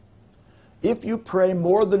time. If you pray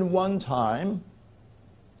more than one time,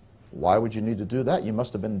 why would you need to do that? You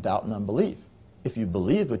must have been in doubt and unbelief. If you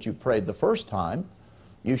believe what you prayed the first time,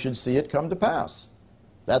 you should see it come to pass.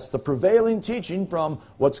 That's the prevailing teaching from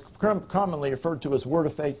what's commonly referred to as word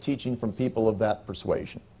of faith teaching from people of that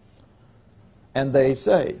persuasion. And they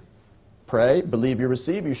say, pray, believe you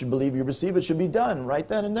receive, you should believe you receive, it should be done right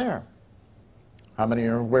then and there. How many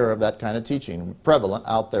are aware of that kind of teaching prevalent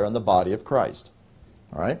out there in the body of Christ?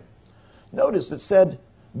 All right? Notice it said,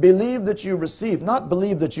 believe that you received, not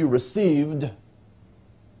believe that you received.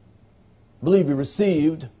 Believe you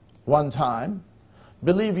received one time.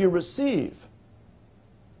 Believe you receive.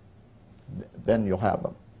 Then you'll have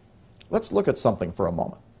them. Let's look at something for a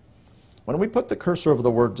moment. When we put the cursor over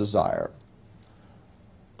the word desire,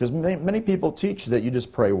 because many people teach that you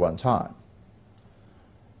just pray one time.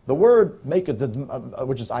 The word which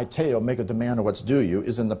is aiteo, make a demand of what's due you,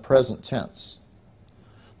 is in the present tense.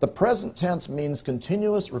 The present tense means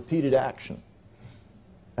continuous repeated action.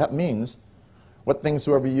 That means what things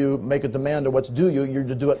soever you make a demand of what's due you, you're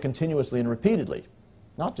to do it continuously and repeatedly,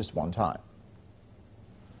 not just one time.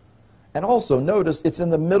 And also notice it's in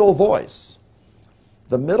the middle voice.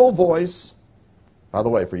 The middle voice, by the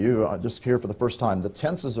way, for you just here for the first time, the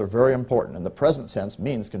tenses are very important, and the present tense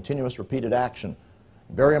means continuous repeated action.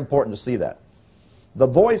 Very important to see that. The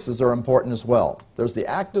voices are important as well. There's the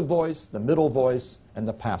active voice, the middle voice, and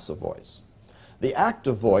the passive voice. The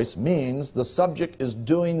active voice means the subject is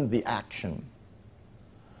doing the action.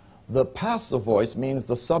 The passive voice means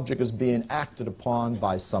the subject is being acted upon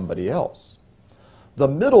by somebody else. The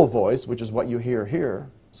middle voice, which is what you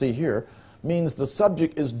see here, means the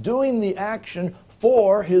subject is doing the action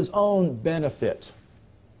for his own benefit.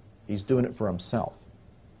 He's doing it for himself.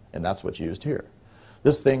 And that's what's used here.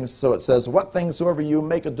 This thing, so it says, what things soever you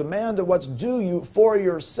make a demand of what's due you for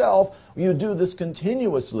yourself, you do this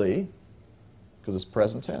continuously, because it's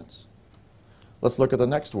present tense. Let's look at the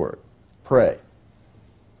next word. pray.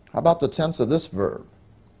 How about the tense of this verb?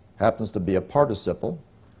 Happens to be a participle,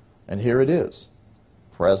 and here it is,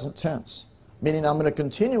 present tense, meaning I'm going to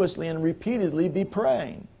continuously and repeatedly be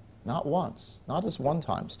praying, not once, not this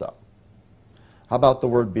one-time stuff. How about the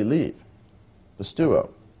word believe,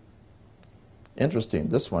 pistuo? Interesting,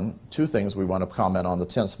 this one, two things we want to comment on the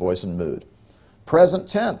tense, voice, and mood. Present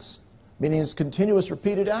tense, meaning it's continuous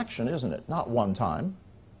repeated action, isn't it? Not one time.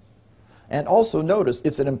 And also notice,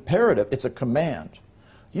 it's an imperative, it's a command.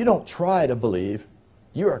 You don't try to believe,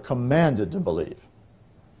 you are commanded to believe.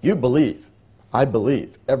 You believe. I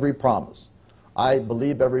believe every promise. I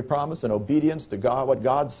believe every promise in obedience to God, what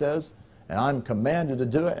God says, and I'm commanded to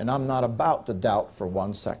do it, and I'm not about to doubt for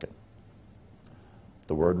 1 second.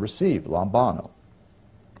 The word receive, lambano.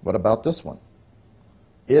 What about this one?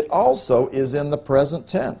 It also is in the present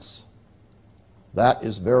tense. That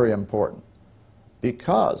is very important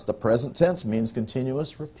because the present tense means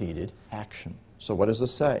continuous repeated action. So what does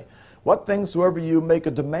this say? What things soever you make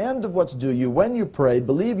a demand of what's due you when you pray,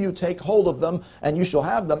 believe you take hold of them, and you shall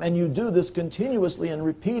have them, and you do this continuously and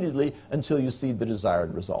repeatedly until you see the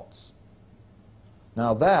desired results.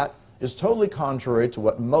 Now that is totally contrary to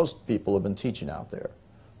what most people have been teaching out there.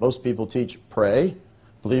 Most people teach pray,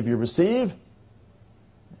 believe you receive,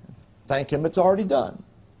 thank Him it's already done.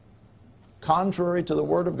 Contrary to the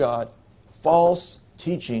Word of God, false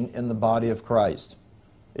teaching in the body of Christ.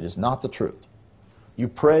 It is not the truth. You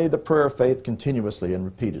pray the prayer of faith continuously and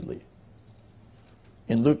repeatedly.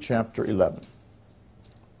 In Luke chapter 11.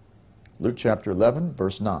 Luke chapter 11,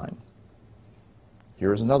 verse 9.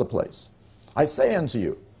 Here is another place. I say unto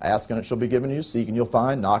you, ask and it shall be given to you, seek and you'll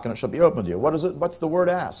find, knock and it shall be opened to you. What is it? What's the word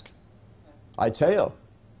ask? Aiteo.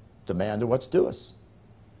 Demand of what's due us.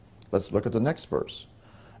 Let's look at the next verse.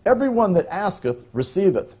 Everyone that asketh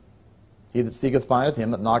receiveth. He that seeketh findeth,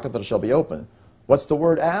 him that knocketh it shall be opened. What's the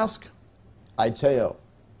word ask? Aiteo.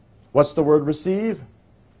 What's the word receive?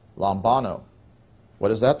 Lambano. What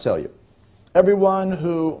does that tell you? Everyone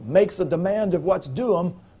who makes a demand of what's due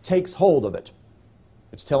him takes hold of it.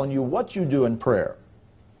 It's telling you what you do in prayer.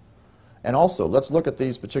 And also, let's look at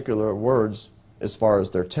these particular words as far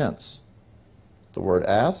as their tense. The word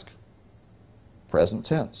ask, present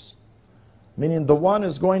tense. Meaning the one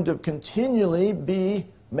is going to continually be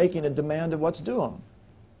making a demand of what's due him.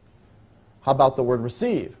 How about the word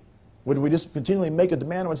receive? Would we just continually make a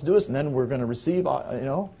demand of what's due us and then we're going to receive,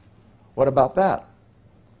 What about that?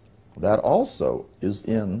 That also is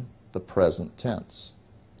in the present tense.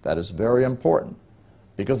 That is very important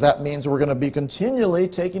because that means we're going to be continually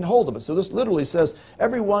taking hold of it. So this literally says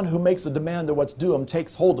everyone who makes a demand of what's due him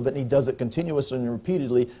takes hold of it and he does it continuously and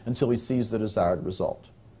repeatedly until he sees the desired result.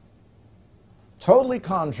 Totally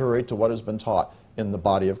contrary to what has been taught in the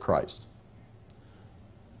body of Christ.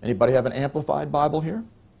 Anybody have an Amplified Bible here?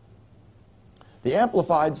 The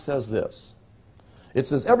Amplified says this. It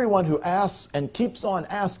says, everyone who asks and keeps on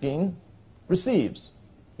asking receives.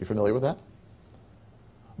 You familiar with that?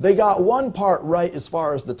 They got one part right as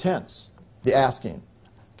far as the tense, the asking.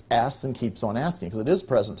 Asks and keeps on asking, because it is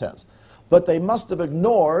present tense. But they must have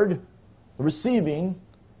ignored the receiving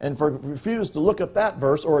and refused to look at that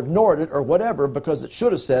verse or ignored it or whatever, because it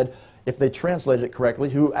should have said, if they translated it correctly,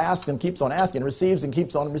 who asks and keeps on asking, receives and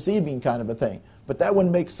keeps on receiving kind of a thing. But that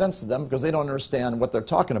wouldn't make sense to them because they don't understand what they're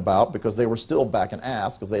talking about because they were still back in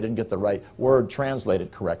ask because they didn't get the right word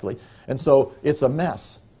translated correctly. And so it's a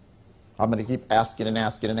mess. I'm going to keep asking and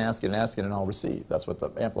asking and asking and asking and I'll receive. That's what the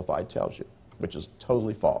Amplified tells you, which is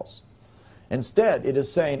totally false. Instead, it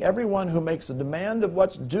is saying, everyone who makes a demand of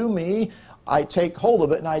what's due me, I take hold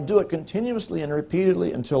of it and I do it continuously and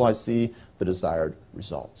repeatedly until I see the desired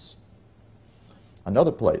results.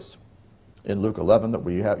 Another place in Luke 11 that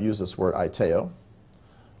we have used this word aiteo,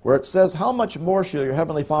 where it says, how much more shall your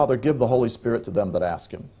heavenly Father give the Holy Spirit to them that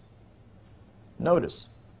ask him? Notice,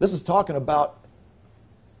 this is talking about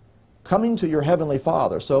coming to your heavenly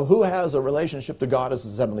Father. So who has a relationship to God as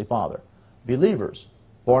his heavenly Father? Believers,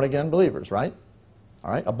 born-again believers, right?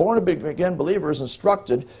 All right, a born-again believer is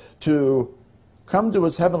instructed to come to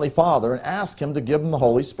his heavenly Father and ask him to give him the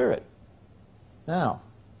Holy Spirit. Now,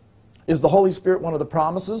 is the Holy Spirit one of the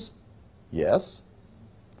promises? Yes.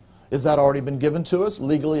 Is that already been given to us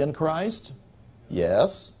legally in Christ?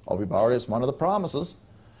 Yes. It's one of the promises.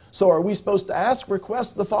 So are we supposed to ask,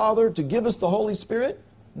 request the Father to give us the Holy Spirit?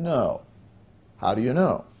 No. How do you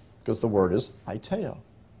know? Because the word is aiteo.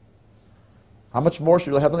 How much more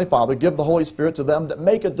shall the Heavenly Father give the Holy Spirit to them that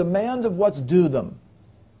make a demand of what's due them?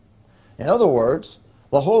 In other words,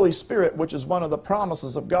 the Holy Spirit, which is one of the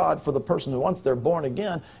promises of God for the person who, once they're born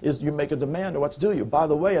again, is you make a demand of what's due you. By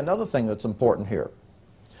the way, another thing that's important here.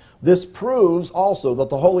 This proves also that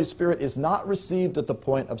the Holy Spirit is not received at the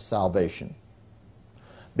point of salvation.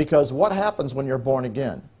 Because what happens when you're born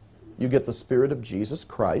again? You get the Spirit of Jesus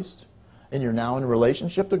Christ, and you're now in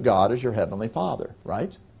relationship to God as your Heavenly Father,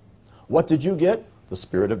 right? What did you get? The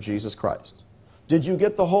Spirit of Jesus Christ. Did you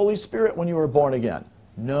get the Holy Spirit when you were born again?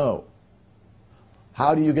 No.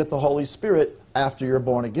 How do you get the Holy Spirit after you're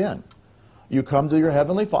born again? You come to your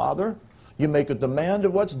Heavenly Father, you make a demand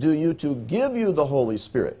of what's due you to give you the Holy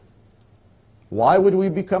Spirit. Why would we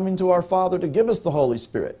be coming to our Father to give us the Holy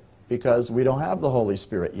Spirit? Because we don't have the Holy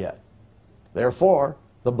Spirit yet. Therefore,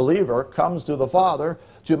 the believer comes to the Father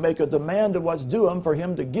to make a demand of what's due him for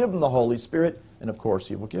him to give him the Holy Spirit, and of course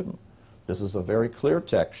he will give him. This is a very clear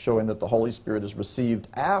text showing that the Holy Spirit is received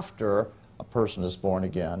after a person is born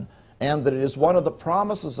again, and that it is one of the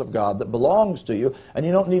promises of God that belongs to you, and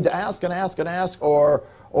you don't need to ask and ask and ask, or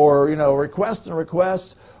request and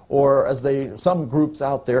request, or as some groups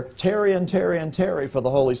out there, tarry and tarry and tarry for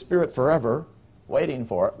the Holy Spirit forever, waiting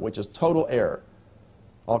for it, which is total error.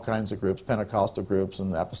 All kinds of groups, Pentecostal groups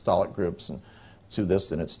and apostolic groups, and to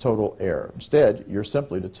this, and it's total error. Instead, you're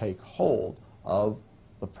simply to take hold of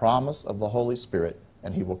the promise of the Holy Spirit,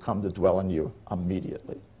 and he will come to dwell in you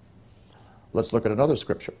immediately. Let's look at another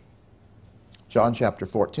scripture. John chapter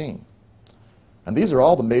 14. And these are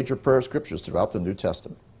all the major prayer scriptures throughout the New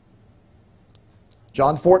Testament.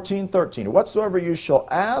 John 14:13. Whatsoever you shall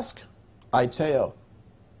ask, aiteo.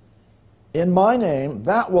 In my name,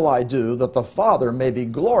 that will I do, that the Father may be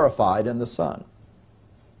glorified in the Son.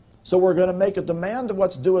 So we're going to make a demand of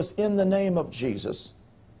what's due us in the name of Jesus.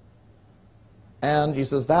 And he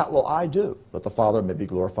says, that will I do, that the Father may be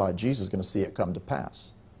glorified. Jesus is going to see it come to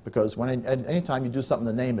pass. Because anytime you do something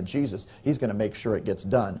in the name of Jesus, he's going to make sure it gets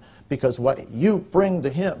done. Because what you bring to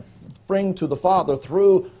him, bring to the Father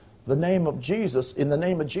through the name of Jesus, in the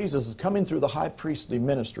name of Jesus, is coming through the high priestly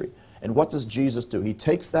ministry. And what does Jesus do? He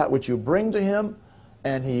takes that which you bring to him,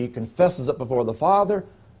 and he confesses it before the Father,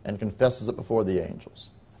 and confesses it before the angels,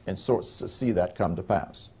 and sorts to see that come to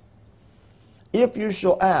pass. If you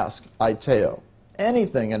shall ask, aiteo,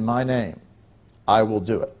 anything in my name, I will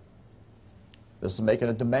do it. This is making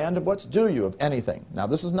a demand of what's due you of anything. Now,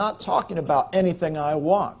 this is not talking about anything I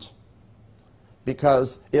want,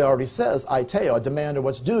 because it already says, aiteo, a demand of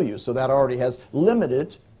what's due you, so that already has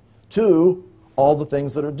limited to all the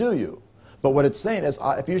things that are due you. But what it's saying is,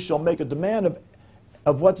 if you shall make a demand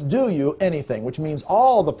of what's due you, anything, which means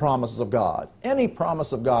all the promises of God, any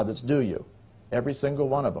promise of God that's due you, every single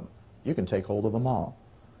one of them, you can take hold of them all.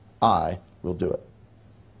 I will do it.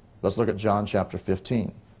 Let's look at John chapter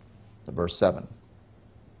 15, verse 7.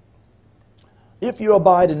 If you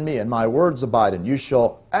abide in me, and my words abide in you,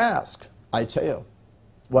 shall ask, aiteo,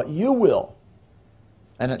 what you will,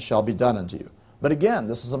 and it shall be done unto you. But again,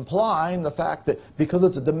 this is implying the fact that because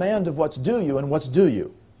it's a demand of what's due you, and what's due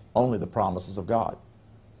you? Only the promises of God.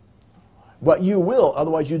 What you will,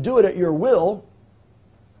 otherwise you do it at your will.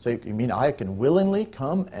 So you mean I can willingly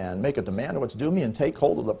come and make a demand of what's due me and take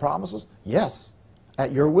hold of the promises? Yes,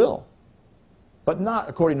 at your will. But not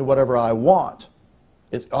according to whatever I want.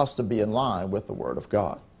 It has to be in line with the Word of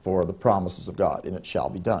God, for the promises of God, and it shall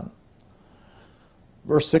be done.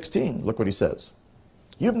 Verse 16, look what he says.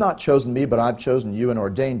 You've not chosen me, but I've chosen you and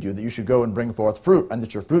ordained you that you should go and bring forth fruit, and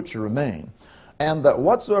that your fruit should remain. And that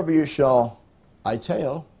whatsoever you shall,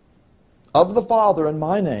 aiteo, of the Father in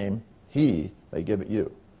my name, he may give it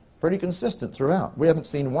you. Pretty consistent throughout. We haven't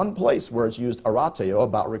seen one place where it's used arateo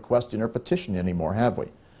about requesting or petitioning anymore, have we?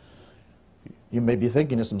 You may be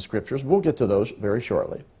thinking of some scriptures. We'll get to those very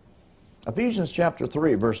shortly. Ephesians chapter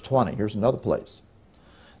 3, verse 20. Here's another place.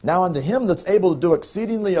 Now unto him that's able to do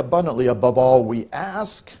exceedingly abundantly above all we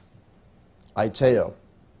ask, aiteo,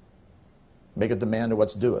 make a demand of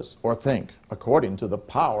what's due us, or think, according to the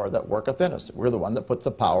power that worketh in us. We're the one that puts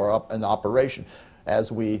the power up in operation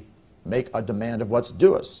as we make a demand of what's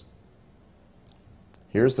due us.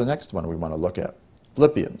 Here's the next one we want to look at.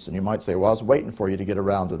 Philippians. And you might say, well, I was waiting for you to get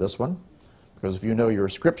around to this one. Because if you know your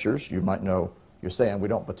scriptures, you might know you're saying we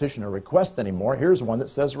don't petition or request anymore. Here's one that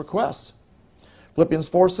says request. Philippians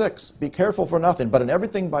 4:6. Be careful for nothing, but in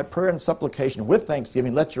everything by prayer and supplication with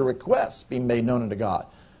thanksgiving, let your requests be made known unto God.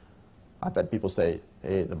 I've had people say,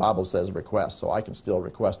 hey, the Bible says request, so I can still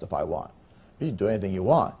request if I want. You can do anything you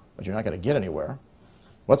want, but you're not going to get anywhere.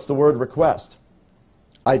 What's the word request?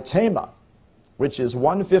 Aitema, which is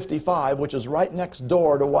 155, which is right next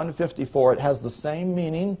door to 154. It has the same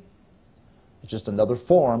meaning. It's just another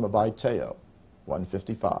form of aiteo,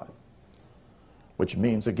 155. Which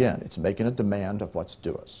means, again, it's making a demand of what's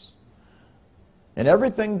due us. In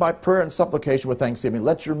everything by prayer and supplication with thanksgiving,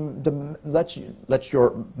 let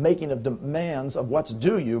your making of demands of what's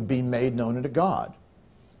due you be made known unto God.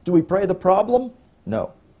 Do we pray the problem?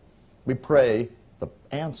 No. We pray the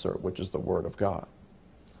answer, which is the Word of God.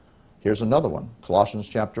 Here's another one, Colossians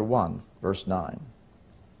chapter 1, verse 9.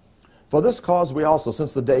 For this cause we also,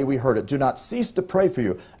 since the day we heard it, do not cease to pray for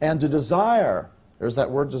you and to desire. There's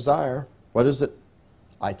that word desire. What is it?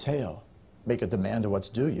 Aiteo. Make a demand of what's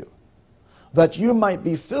due you. That you might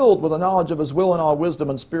be filled with the knowledge of His will and all wisdom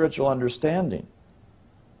and spiritual understanding.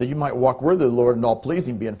 That you might walk worthy of the Lord in all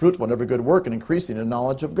pleasing, being fruitful in every good work and increasing in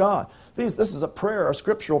knowledge of God. This is a prayer, a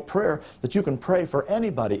scriptural prayer that you can pray for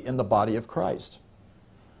anybody in the body of Christ.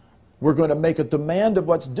 We're going to make a demand of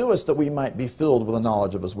what's due us that we might be filled with the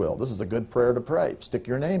knowledge of His will. This is a good prayer to pray. Stick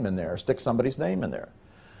your name in there. Stick somebody's name in there.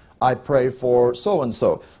 I pray for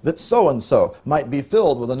so-and-so, that so-and-so might be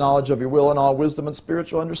filled with the knowledge of your will and all wisdom and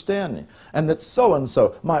spiritual understanding, and that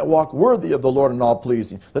so-and-so might walk worthy of the Lord in all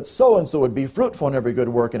pleasing, that so-and-so would be fruitful in every good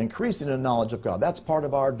work and increasing in knowledge of God. That's part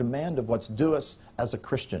of our demand of what's due us as a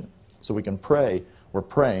Christian. So we can pray. We're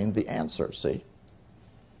praying the answer, see?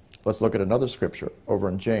 Let's look at another scripture over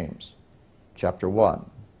in James, chapter 1,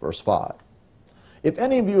 verse 5. If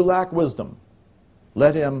any of you lack wisdom,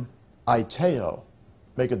 let him aiteo,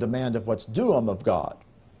 make a demand of what's due him of God,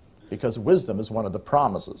 because wisdom is one of the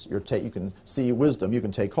promises. You can see wisdom, you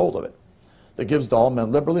can take hold of it. That gives to all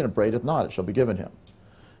men liberally and upbraideth not, it shall be given him.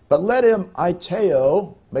 But let him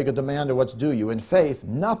aiteo, make a demand of what's due you, in faith,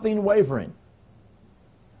 nothing wavering.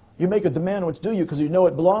 You make a demand of what's due you because you know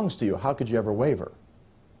it belongs to you. How could you ever waver?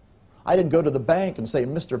 I didn't go to the bank and say,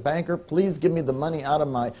 Mr. Banker, please give me the money out of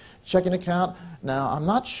my checking account. Now, I'm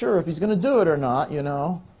not sure if he's going to do it or not, you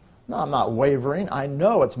know. No, I'm not wavering. I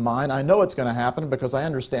know it's mine. I know it's going to happen because I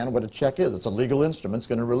understand what a check is. It's a legal instrument. It's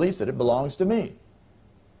going to release it. It belongs to me.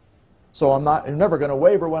 So I'm never going to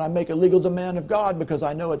waver when I make a legal demand of God because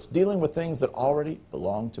I know it's dealing with things that already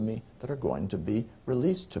belong to me that are going to be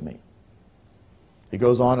released to me. He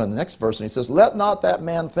goes on in the next verse and he says, let not that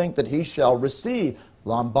man think that he shall receive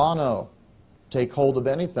lambano, take hold of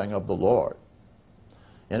anything of the Lord.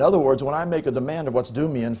 In other words, when I make a demand of what's due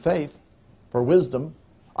me in faith for wisdom,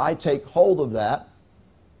 I take hold of that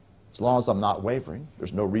as long as I'm not wavering.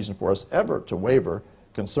 There's no reason for us ever to waver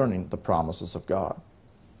concerning the promises of God.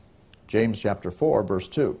 James chapter 4, verse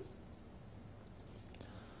 2.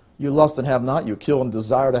 You lust and have not, you kill and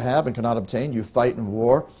desire to have and cannot obtain, you fight and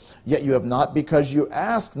war, yet you have not because you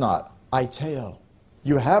ask not, aiteo.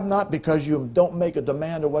 You have not because you don't make a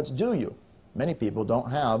demand of what's due you. Many people don't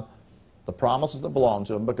have the promises that belong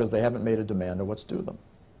to them because they haven't made a demand of what's due them.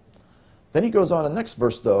 Then he goes on in the next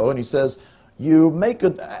verse, though, and he says, you make a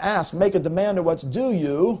demand of what's due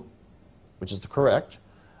you, which is the correct,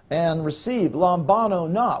 and receive lambano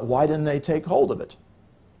not. Why didn't they take hold of it?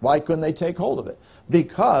 Why couldn't they take hold of it?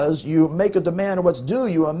 Because you make a demand of what's due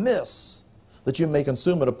you amiss, that you may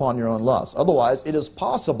consume it upon your own lust. Otherwise, it is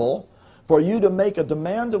possible for you to make a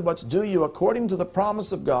demand of what's due you according to the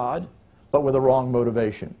promise of God, but with a wrong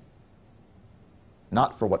motivation.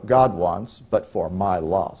 Not for what God wants, but for my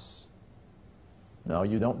lusts. No,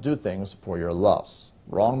 you don't do things for your lusts.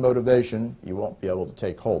 Wrong motivation, you won't be able to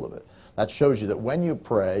take hold of it. That shows you that when you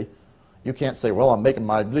pray, you can't say, well, I'm making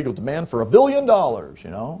my legal demand for $1 billion,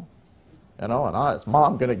 and it's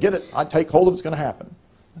Mom going to get it. I take hold of it, it's going to happen.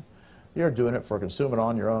 You're doing it for consuming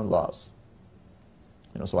on your own lusts.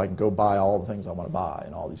 So I can go buy all the things I want to buy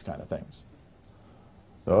and all these kind of things.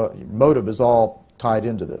 So your motive is all tied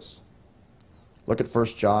into this. Look at 1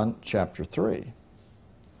 John chapter 3.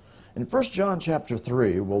 In 1 John chapter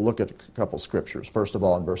 3, we'll look at a couple scriptures. First of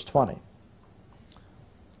all, in verse 20.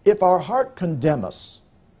 If our heart condemn us,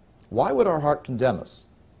 why would our heart condemn us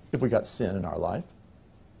if we got sin in our life?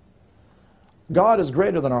 God is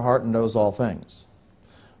greater than our heart and knows all things.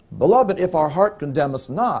 Beloved, if our heart condemn us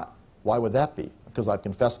not, why would that be? Because I've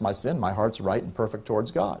confessed my sin, my heart's right and perfect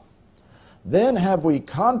towards God. Then have we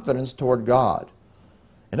confidence toward God.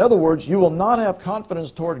 In other words, you will not have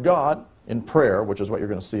confidence toward God in prayer, which is what you're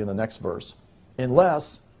going to see in the next verse,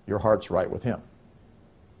 unless your heart's right with Him.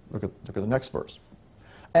 Look at the next verse.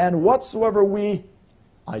 And whatsoever we,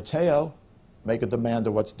 aiteo, make a demand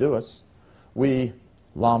of what's due us, we,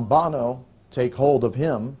 lambano, take hold of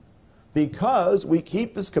Him, because we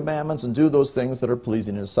keep His commandments and do those things that are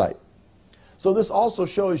pleasing in His sight. So this also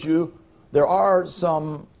shows you there are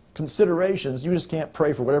some considerations. You just can't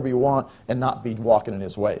pray for whatever you want and not be walking in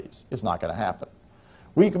His ways. It's not going to happen.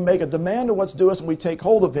 We can make a demand of what's due us and we take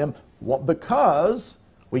hold of Him because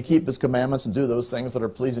we keep His commandments and do those things that are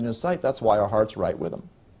pleasing in His sight. That's why our heart's right with Him.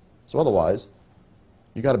 So otherwise,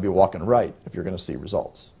 you've got to be walking right if you're going to see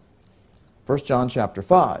results. 1 John chapter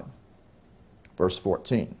 5, verse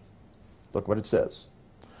 14. Look what it says.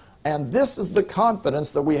 And this is the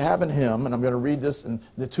confidence that we have in him, and I'm going to read this in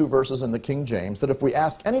the 2 verses in the King James, that if we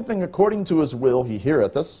ask anything according to his will, he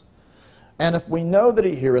heareth us. And if we know that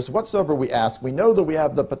he heareth us, whatsoever we ask, we know that we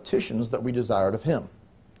have the petitions that we desired of him.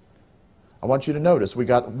 I want you to notice, we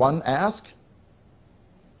got one ask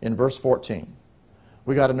in verse 14.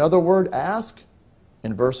 We got another word ask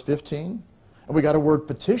in verse 15. And we got a word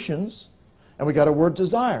petitions, and we got a word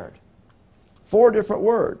desired. 4 different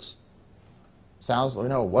words. Sounds, what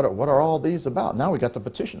are all these about? Now we got the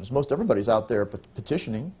petitions. Most everybody's out there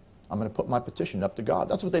petitioning. I'm going to put my petition up to God.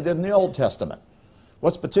 That's what they did in the Old Testament.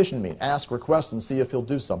 What's petition mean? Ask, request, and see if he'll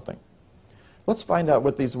do something. Let's find out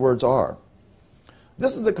what these words are.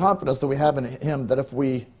 This is the confidence that we have in him, that if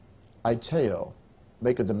we, aiteo,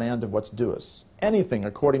 make a demand of what's due us, anything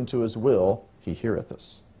according to his will, he heareth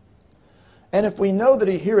us. And if we know that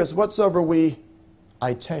he heareth us, whatsoever we,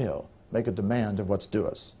 aiteo, make a demand of what's due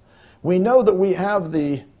us. We know that we have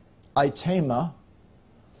the aitema,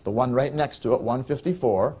 the one right next to it,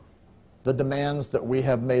 154, the demands that we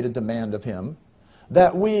have made a demand of him,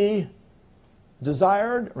 that we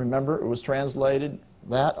desired. Remember, it was translated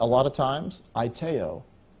that a lot of times, aiteo,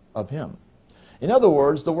 of him. In other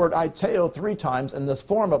words, the word aiteo 3 times, in this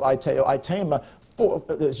form of aiteo, aitema,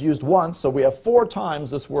 is used once, so we have 4 times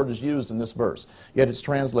this word is used in this verse. Yet it's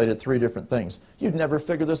translated 3 different things. You'd never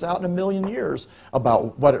figure this out in a million years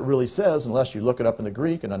about what it really says unless you look it up in the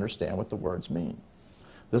Greek and understand what the words mean.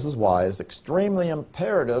 This is why it's extremely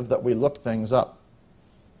imperative that we look things up.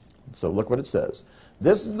 So look what it says.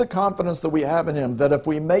 This is the confidence that we have in him, that if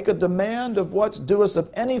we make a demand of what's due us of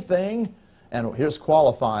anything, and here's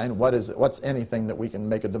qualifying, what's anything that we can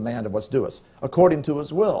make a demand of what's due us? According to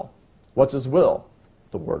his will. What's his will?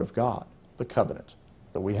 The Word of God, the covenant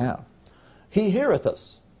that we have. He heareth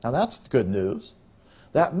us. Now that's good news.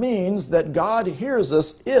 That means that God hears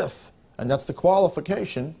us if, and that's the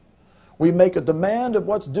qualification, we make a demand of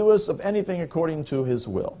what's due us of anything according to his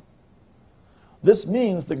will. This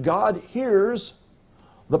means that God hears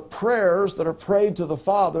the prayers that are prayed to the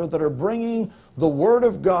Father, that are bringing the Word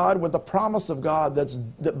of God with the promise of God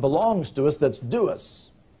that belongs to us, that's due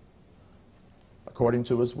us, according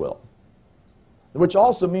to his will. Which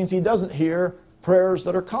also means he doesn't hear prayers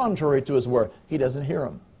that are contrary to his word. He doesn't hear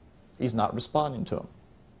them. He's not responding to them.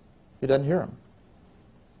 He doesn't hear them.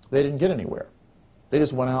 They didn't get anywhere. They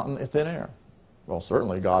just went out in thin air. Well,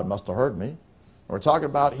 certainly God must have heard me. We're talking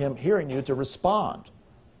about him hearing you to respond.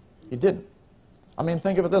 He didn't. I mean,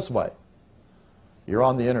 think of it this way. You're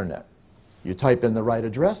on the internet. You type in the right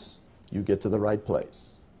address, you get to the right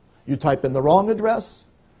place. You type in the wrong address,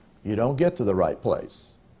 you don't get to the right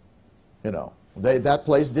place. That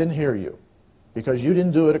place didn't hear you because you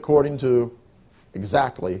didn't do it according to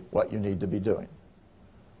exactly what you need to be doing.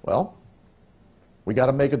 Well, we got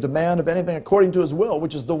to make a demand of anything according to his will,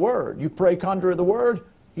 which is the Word. You pray contrary to the Word,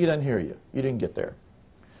 he doesn't hear you. You didn't get there.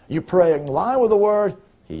 You pray in line with the Word,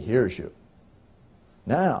 he hears you.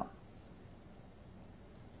 Now,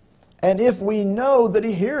 and if we know that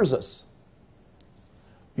he hears us,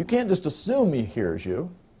 you can't just assume he hears you.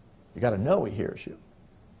 You got to know he hears you.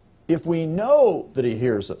 If we know that he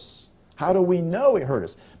hears us, how do we know he heard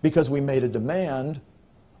us? Because we made a demand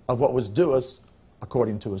of what was due us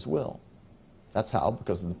according to his will. That's how,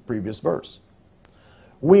 because of the previous verse.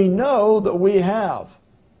 We know that we have.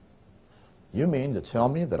 You mean to tell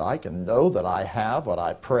me that I can know that I have what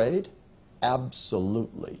I prayed?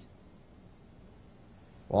 Absolutely.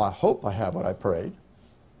 Well, I hope I have what I prayed.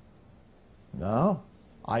 No,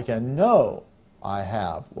 I can know I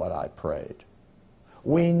have what I prayed.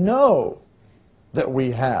 We know that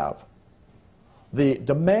we have the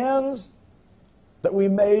demands that we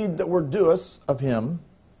made that were due us of him,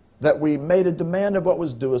 that we made a demand of what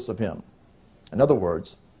was due us of him. In other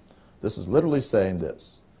words, this is literally saying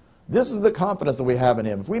this. This is the confidence that we have in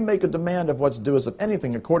him. If we make a demand of what's due us of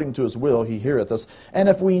anything according to his will, he heareth us. And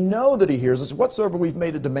if we know that he hears us, whatsoever we've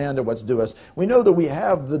made a demand of what's due us, we know that we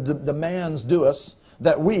have the demands due us,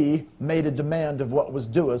 that we made a demand of what was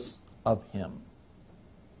due us of him.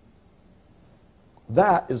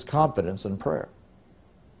 That is confidence in prayer.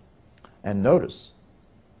 And notice,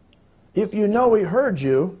 if you know he heard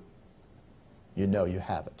you, you know you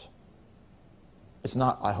have it. It's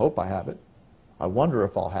not, I hope I have it. I wonder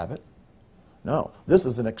if I'll have it. No, this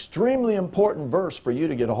is an extremely important verse for you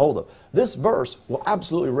to get a hold of. This verse will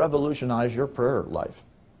absolutely revolutionize your prayer life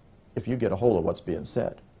if you get a hold of what's being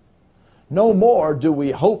said. No more do we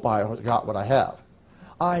hope I got what I have.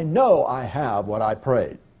 I know I have what I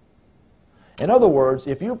prayed. In other words,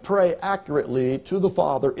 if you pray accurately to the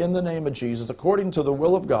Father in the name of Jesus, according to the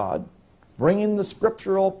will of God, bringing the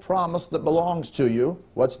scriptural promise that belongs to you,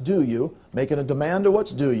 what's due you, making a demand of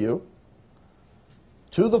what's due you,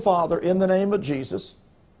 to the Father in the name of Jesus.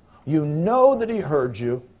 You know that He heard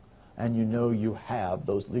you, and you know you have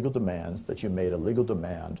those legal demands, that you made a legal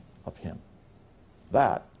demand of Him.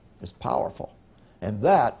 That is powerful. And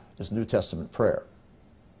that is New Testament prayer.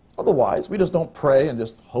 Otherwise, we just don't pray and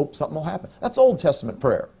just hope something will happen. That's Old Testament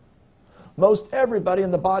prayer. Most everybody in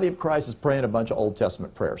the body of Christ is praying a bunch of Old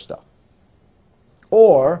Testament prayer stuff.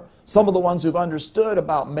 Or some of the ones who've understood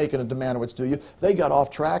about making a demand of what's due you, they got off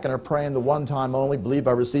track and are praying the one time only, believe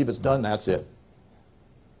I receive, it's done, that's it.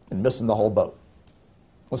 And missing the whole boat.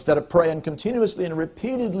 Instead of praying continuously and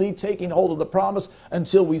repeatedly taking hold of the promise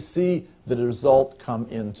until we see the result come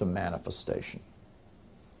into manifestation.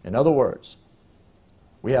 In other words,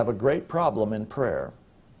 we have a great problem in prayer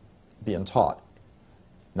being taught,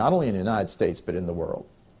 not only in the United States, but in the world.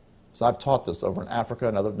 So I've taught this over in Africa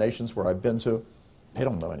and other nations where I've been to. They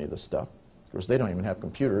don't know any of this stuff. Of course, they don't even have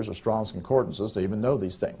computers or Strong's Concordances to even know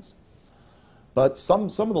these things. But some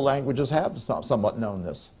of the languages have somewhat known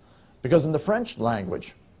this. Because in the French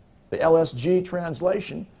language, the LSG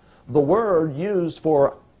translation, the word used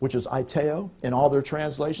for, which is aiteo in all their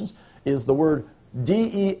translations, is the word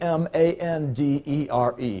D-E-M-A-N-D-E-R-E,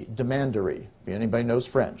 demandery, if anybody knows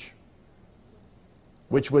French,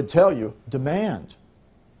 which would tell you demand.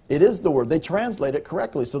 It is the word. They translate it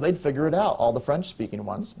correctly, so they'd figure it out, all the French-speaking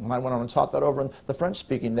ones. When I went on and taught that over in the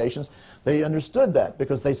French-speaking nations, they understood that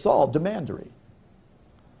because they saw demandery.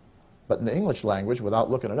 But in the English language, without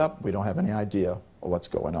looking it up, we don't have any idea of what's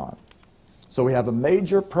going on. So we have a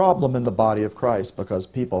major problem in the body of Christ because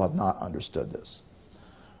people have not understood this.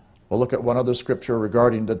 We'll look at one other scripture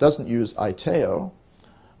regarding that doesn't use aiteo,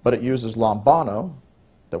 but it uses lambano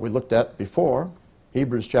that we looked at before,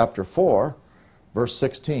 Hebrews chapter 4, verse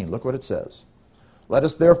 16. Look what it says. Let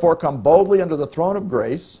us therefore come boldly under the throne of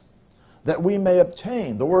grace, that we may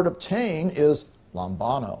obtain. The word obtain is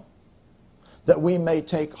lambano. That we may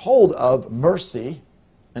take hold of mercy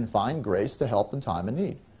and find grace to help in time of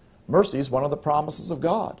need. Mercy is one of the promises of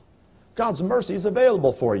God. God's mercy is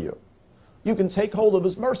available for you. You can take hold of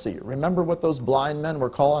His mercy. Remember what those blind men were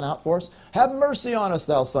calling out for us? Have mercy on us,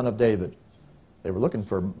 thou Son of David. They were looking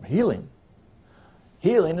for healing.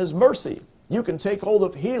 Healing is mercy. You can take hold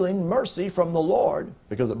of healing, mercy from the Lord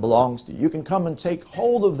because it belongs to you. You can come and take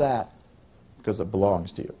hold of that because it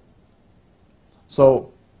belongs to you.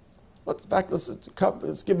 So, let's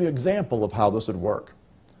give you an example of how this would work.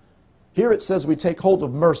 Here it says we take hold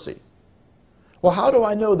of mercy. Well, how do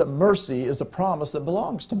I know that mercy is a promise that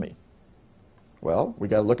belongs to me? Well, we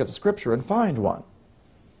got to look at the scripture and find one.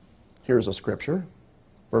 Here's a scripture.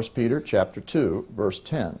 1 Peter chapter 2, verse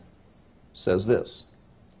 10 says this.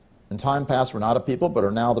 In time past were not a people, but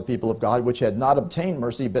are now the people of God, which had not obtained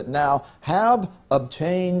mercy, but now have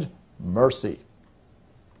obtained mercy.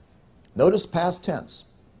 Notice past tense.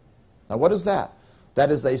 Now what is that? That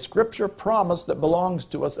is a scripture promise that belongs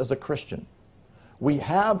to us as a Christian. We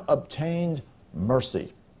have obtained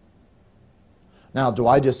mercy. Now, do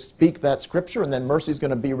I just speak that scripture and then mercy is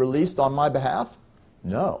going to be released on my behalf?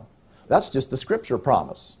 No. That's just a scripture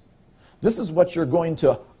promise. This is what you're going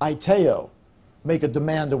to aiteo, make a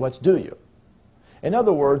demand of what's due you. In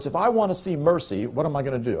other words, if I want to see mercy, what am I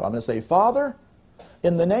going to do? I'm going to say, Father,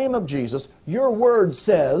 in the name of Jesus, your word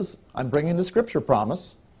says, I'm bringing the scripture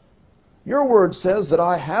promise, your word says that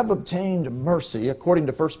I have obtained mercy according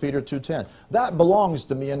to 1 Peter 2:10. That belongs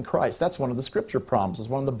to me in Christ. That's one of the scripture promises,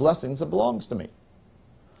 one of the blessings that belongs to me.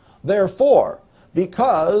 Therefore,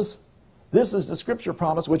 because this is the scripture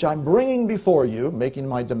promise which I'm bringing before you, making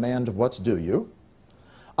my demand of what's due you,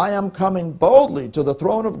 I am coming boldly to the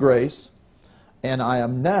throne of grace, and I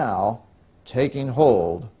am now taking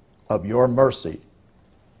hold of your mercy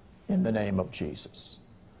in the name of Jesus.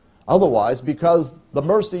 Otherwise, because the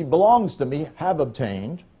mercy belongs to me, have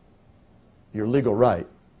obtained your legal right,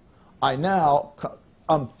 I now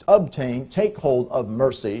take hold of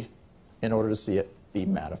mercy in order to see it be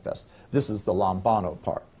manifest. This is the lambano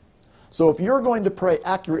part. So if you're going to pray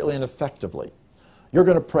accurately and effectively, you're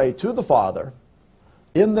going to pray to the Father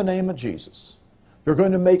in the name of Jesus. You're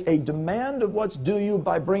going to make a demand of what's due you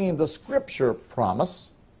by bringing the scripture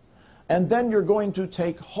promise, and then you're going to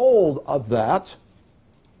take hold of that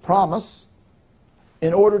promise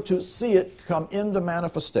in order to see it come into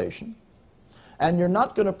manifestation. And you're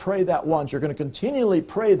not going to pray that once. You're going to continually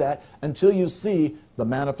pray that until you see the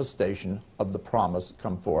manifestation of the promise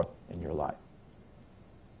come forth in your life.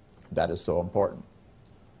 That is so important.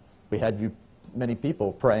 We had many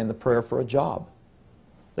people praying the prayer for a job.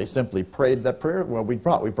 They simply prayed that prayer. Well, we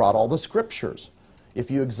brought all the scriptures. If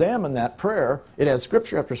you examine that prayer, it has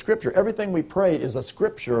scripture after scripture. Everything we pray is a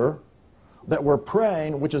scripture that we're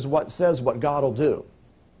praying, which is what says what God will do.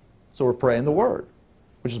 So we're praying the Word,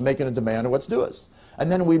 which is making a demand of what's due us.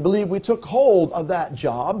 And then we believe we took hold of that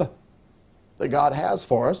job that God has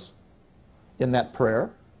for us in that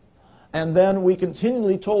prayer. And then we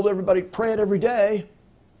continually told everybody, pray it every day.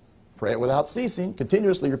 Pray it without ceasing,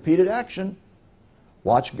 continuously repeated action.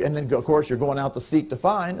 Watch, and then of course you're going out to seek to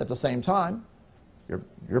find at the same time.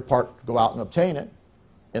 Your part, go out and obtain it,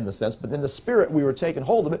 in the sense. But in the Spirit, we were taking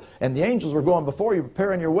hold of it, and the angels were going before you,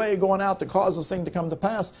 preparing your way, going out to cause this thing to come to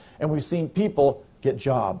pass. And we've seen people get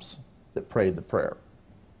jobs that prayed the prayer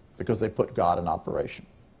because they put God in operation.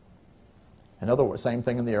 In other words, same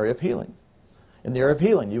thing in the area of healing. In the area of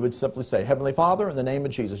healing, you would simply say, Heavenly Father, in the name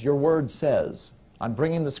of Jesus, your word says, I'm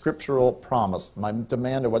bringing the scriptural promise, my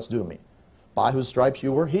demand of what's due me. By whose stripes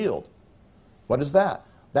you were healed. What is that?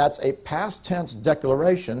 That's a past tense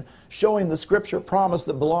declaration showing the scripture promise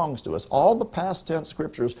that belongs to us. All the past tense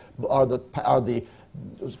scriptures are the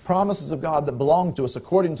promises of God that belong to us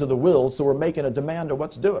according to the will, so we're making a demand of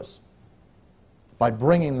what's due us by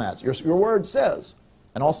bringing that. Your word says,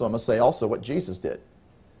 and also I'm going to say also what Jesus did.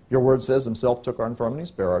 Your word says himself took our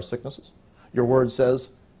infirmities, bare our sicknesses. Your word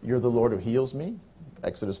says you're the Lord who heals me,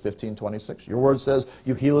 Exodus 15:26. Your word says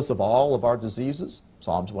you heal us of all of our diseases,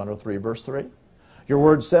 Psalms 103 verse 3. Your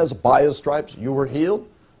word says, by his stripes you were healed.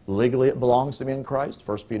 Legally it belongs to me in Christ,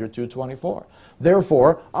 1 Peter 2:24.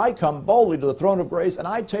 Therefore, I come boldly to the throne of grace, and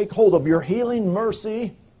I take hold of your healing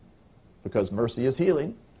mercy, because mercy is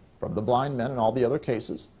healing, from the blind men and all the other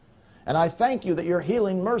cases. And I thank you that your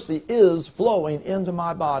healing mercy is flowing into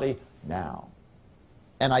my body now.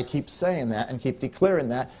 And I keep saying that and keep declaring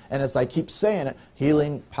that. And as I keep saying it,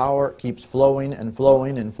 healing power keeps flowing and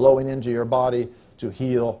flowing and flowing into your body to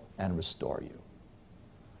heal and restore you.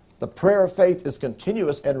 The prayer of faith is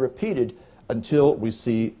continuous and repeated until we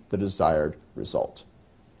see the desired result.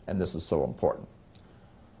 And this is so important.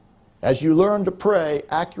 As you learn to pray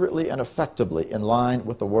accurately and effectively in line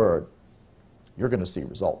with the Word, you're going to see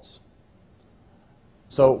results.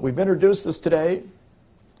 So we've introduced this today.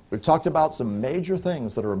 We've talked about some major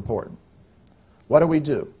things that are important. What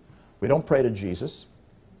do? We don't pray to Jesus.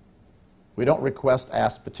 We don't request,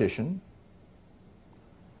 ask, petition.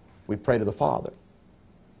 We pray to the Father.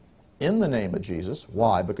 In the name of Jesus.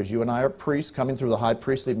 Why? Because you and I are priests coming through the high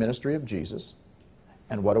priestly ministry of Jesus.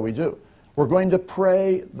 And what do? We're going to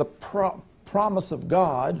pray the promise of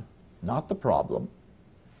God, not the problem.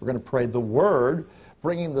 We're going to pray the Word,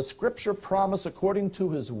 bringing the Scripture promise according to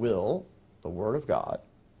His will, the Word of God.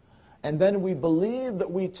 And then we believe that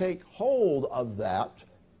we take hold of that,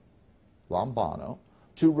 lambano,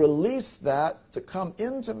 to release that, to come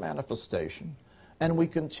into manifestation. And we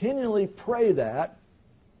continually pray that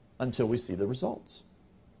until we see the results.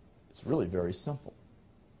 It's really very simple.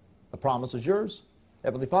 The promise is yours.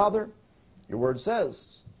 Heavenly Father, your word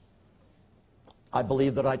says, I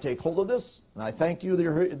believe that I take hold of this, and I thank you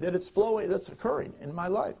that it's flowing, that's occurring in my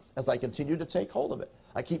life as I continue to take hold of it.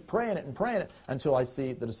 I keep praying it until I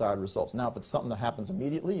see the desired results. Now, if it's something that happens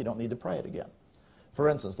immediately, you don't need to pray it again. For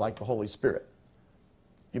instance, like the Holy Spirit.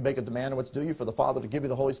 You make a demand of what's due you for the Father to give you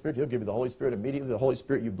the Holy Spirit. He'll give you the Holy Spirit immediately. The Holy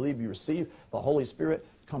Spirit you believe you receive, the Holy Spirit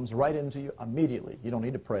comes right into you immediately. You don't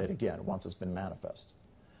need to pray it again once it's been manifest.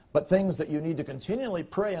 But things that you need to continually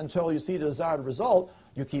pray until you see the desired result,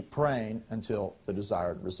 you keep praying until the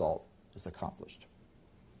desired result is accomplished.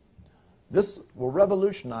 This will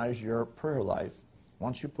revolutionize your prayer life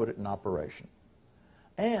once you put it in operation.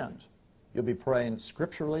 And you'll be praying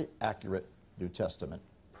scripturally accurate New Testament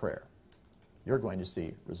prayer. You're going to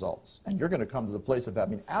see results. And you're going to come to the place of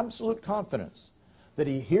having absolute confidence that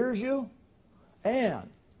He hears you and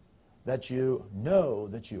that you know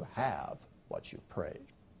that you have what you prayed.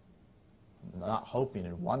 Not hoping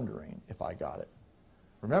and wondering if I got it.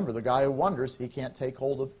 Remember, the guy who wonders, he can't take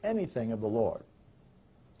hold of anything of the Lord.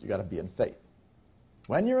 You've got to be in faith.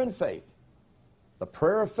 When you're in faith, the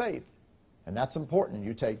prayer of faith, and that's important,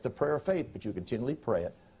 you take the prayer of faith, but you continually pray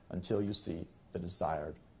it until you see the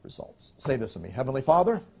desired results. Say this with me. Heavenly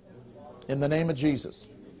Father, in the name of Jesus,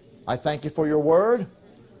 I thank you for your word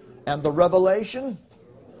and the revelation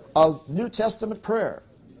of New Testament prayer.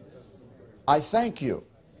 I thank you.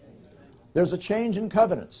 There's a change in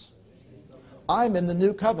covenants. I'm in the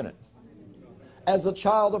new covenant. As a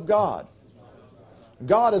child of God,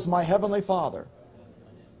 God is my Heavenly Father.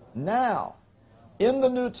 Now, in the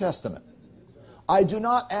New Testament, I do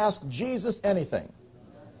not ask Jesus anything.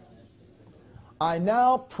 I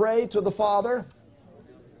now pray to the Father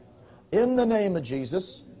in the name of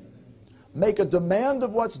Jesus, make a demand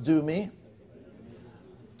of what's due me,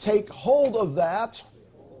 take hold of that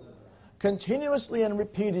continuously and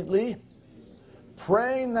repeatedly,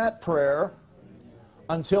 praying that prayer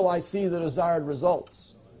until I see the desired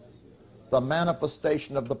results, the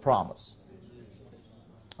manifestation of the promise.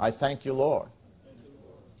 I thank you, Lord,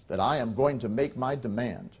 that I am going to make my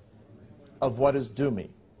demand of what is due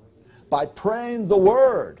me by praying the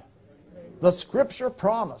word, the scripture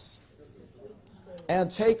promise,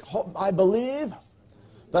 and I believe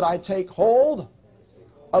that I take hold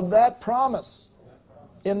of that promise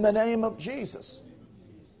in the name of Jesus.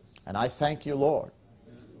 And I thank you, Lord,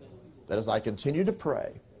 that as I continue to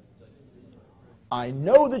pray, I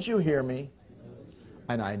know that you hear me,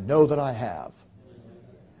 and I know that I have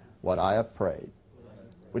what I have prayed,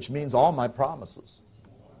 which means all my promises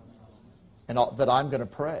and all that I'm going to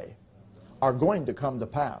pray are going to come to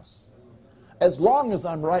pass. As long as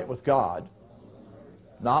I'm right with God,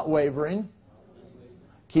 not wavering,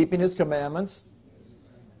 keeping His commandments,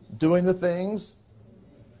 doing the things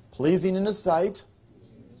pleasing in His sight,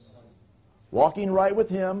 walking right with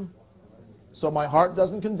Him, so my heart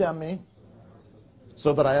doesn't condemn me,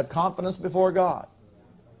 so that I have confidence before God.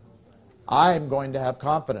 I'm going to have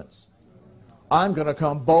confidence. I'm going to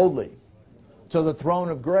come boldly to the throne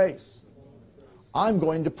of grace. I'm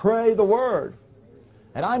going to pray the word,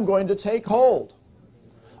 and I'm going to take hold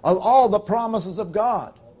of all the promises of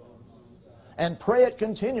God and pray it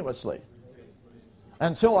continuously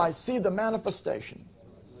until I see the manifestation.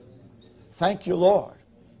 Thank you, Lord.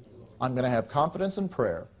 I'm going to have confidence in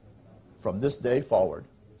prayer from this day forward,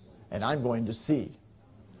 and I'm going to see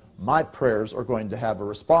my prayers are going to have a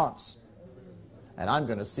response, and I'm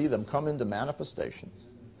going to see them come into manifestation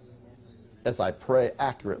as I pray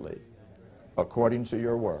accurately according to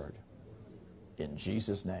your word. In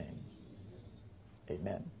Jesus' name,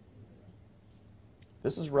 amen.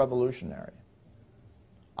 This is revolutionary.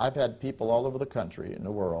 I've had people all over the country and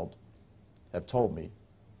the world have told me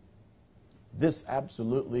this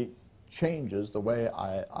absolutely changes the way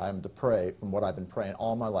I'm to pray from what I've been praying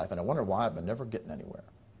all my life. And I wonder why I've been never getting anywhere.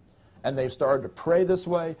 And they've started to pray this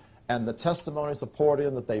way, and the testimonies support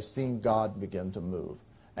it, that they've seen God begin to move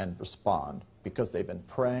and respond because they've been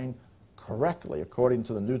praying correctly according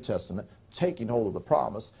to the New Testament, taking hold of the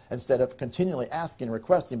promise, instead of continually asking,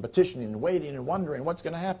 requesting, petitioning, and waiting and wondering what's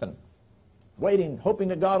going to happen. Waiting, hoping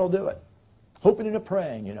that God will do it. Hoping and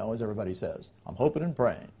praying, you know, as everybody says. I'm hoping and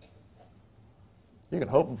praying. You can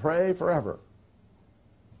hope and pray forever.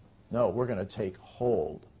 No, we're going to take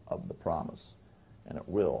hold of the promise, and it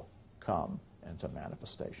will come into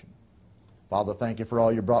manifestation. Father, thank you for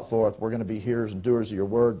all you brought forth. We're going to be hearers and doers of your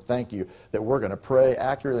word. Thank you that we're going to pray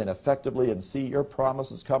accurately and effectively and see your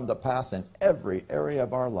promises come to pass in every area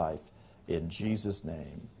of our life. In Jesus'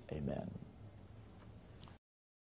 name, amen.